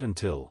is not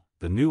until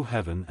the new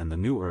heaven and the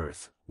new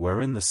earth,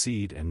 wherein the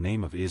seed and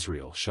name of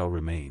Israel shall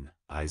remain,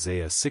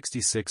 Isaiah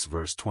 66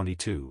 verse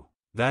 22,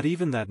 that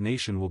even that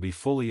nation will be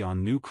fully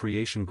on new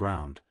creation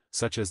ground,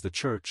 such as the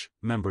Church,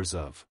 members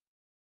of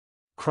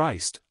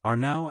Christ, are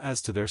now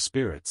as to their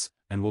spirits,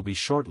 and will be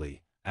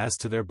shortly, as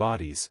to their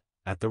bodies,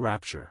 at the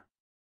rapture.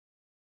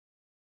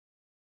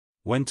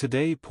 When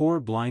today poor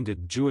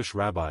blinded Jewish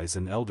rabbis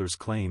and elders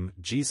claim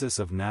Jesus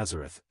of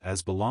Nazareth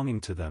as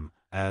belonging to them,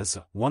 as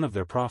one of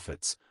their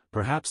prophets,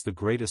 perhaps the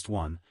greatest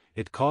one,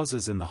 it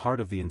causes in the heart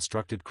of the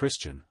instructed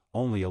Christian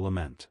only a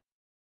lament.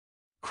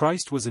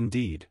 Christ was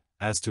indeed,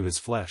 as to his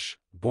flesh,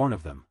 born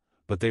of them,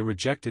 but they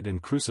rejected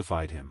and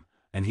crucified him,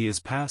 and he is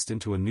passed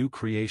into a new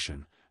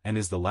creation, and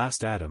is the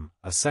last Adam,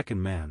 a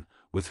second man,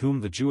 with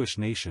whom the Jewish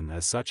nation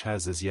as such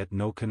has as yet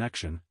no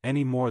connection,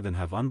 any more than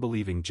have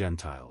unbelieving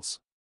Gentiles.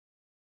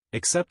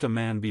 Except a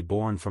man be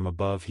born from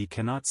above he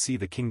cannot see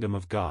the kingdom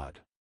of God.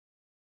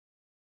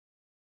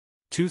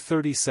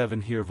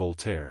 237 Hear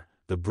Voltaire,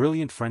 the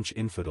brilliant French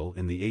infidel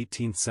in the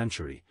 18th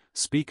century,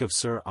 speak of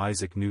Sir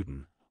Isaac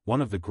Newton,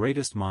 one of the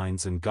greatest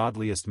minds and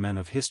godliest men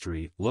of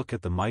history. Look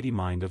at the mighty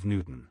mind of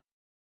Newton.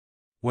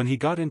 When he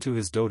got into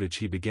his dotage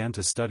he began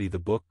to study the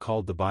book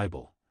called the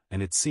Bible,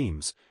 and it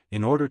seems,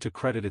 in order to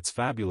credit its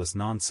fabulous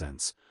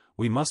nonsense,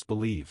 we must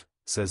believe,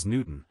 says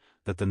Newton,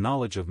 that the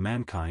knowledge of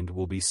mankind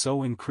will be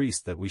so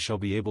increased that we shall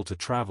be able to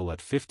travel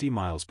at 50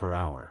 miles per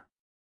hour.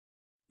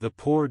 The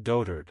poor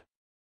dotard.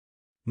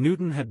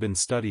 Newton had been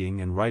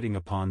studying and writing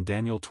upon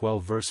Daniel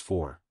 12 verse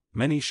 4,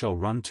 many shall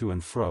run to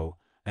and fro,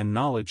 and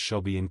knowledge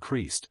shall be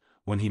increased,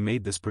 when he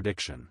made this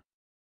prediction.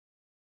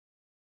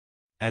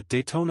 At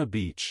Daytona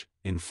Beach,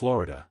 in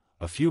Florida,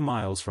 a few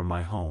miles from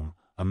my home,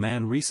 a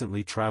man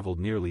recently traveled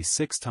nearly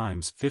 6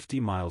 times 50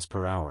 miles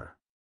per hour.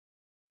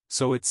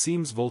 So it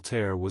seems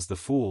Voltaire was the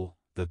fool,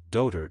 the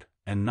dotard,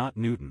 and not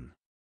Newton.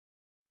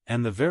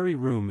 And the very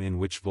room in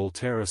which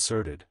Voltaire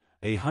asserted,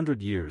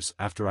 100 years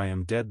after I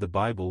am dead the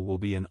Bible will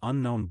be an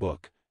unknown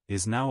book,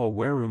 is now a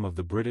wareroom of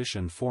the British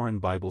and Foreign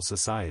Bible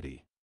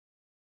Society.